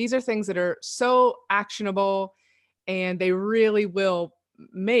 And these are things that are so actionable and they really will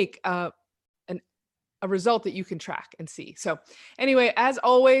make a result that you can track and see. So anyway, as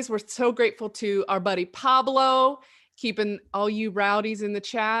always, we're so grateful to our buddy Pablo, keeping all you rowdies in the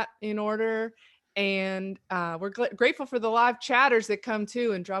chat in order. And we're grateful for the live chatters that come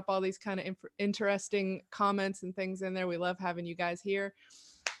too and drop all these kind of interesting comments and things in there. We love having you guys here.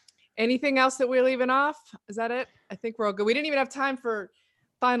 Anything else that we're leaving off? Is that it? I think we're all good. We didn't even have time for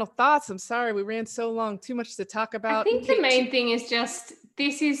final thoughts. I'm sorry. We ran so long, too much to talk about. I think the main thing is just,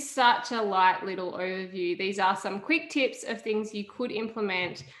 this is such a light little overview. These are some quick tips of things you could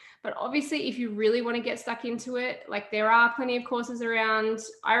implement. But obviously, if you really want to get stuck into it, like there are plenty of courses around.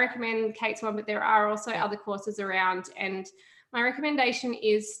 I recommend Kate's one, but there are also other courses around. And my recommendation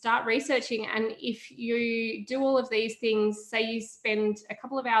is start researching. And if you do all of these things, say you spend a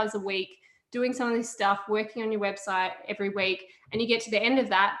couple of hours a week doing some of this stuff, working on your website every week, and you get to the end of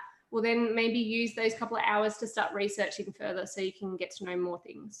that, well, then maybe use those couple of hours to start researching further so you can get to know more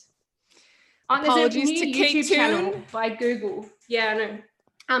things. Apologies there's a new to YouTube Kate channel by Google. Yeah, I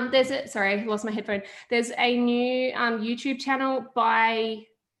know. Sorry, I lost my headphone. There's a new YouTube channel by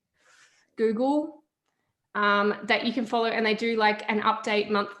Google that you can follow, and they do like an update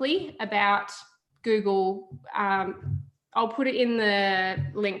monthly about Google. I'll put it in the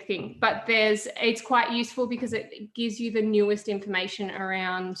link thing, but it's quite useful because it gives you the newest information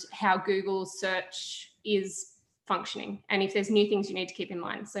around how Google search is functioning. And if there's new things you need to keep in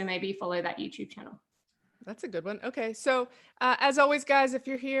mind. So maybe follow that YouTube channel. That's a good one. Okay. So as always, guys, if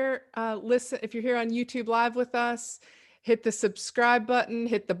you're here, if you're here on YouTube Live with us, hit the subscribe button,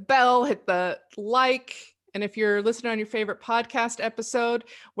 hit the bell, hit the like. And if you're listening on your favorite podcast episode,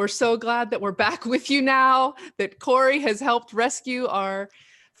 we're so glad that we're back with you now, that Corey has helped rescue our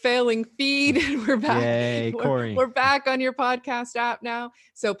failing feed. And we're back. Yay, Corey. We're back on your podcast app now.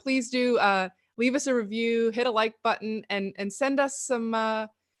 So please do leave us a review, hit a like button, and send us some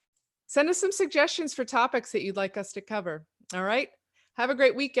suggestions for topics that you'd like us to cover. All right. Have a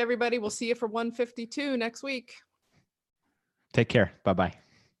great week, everybody. We'll see you for 152 next week. Take care. Bye-bye.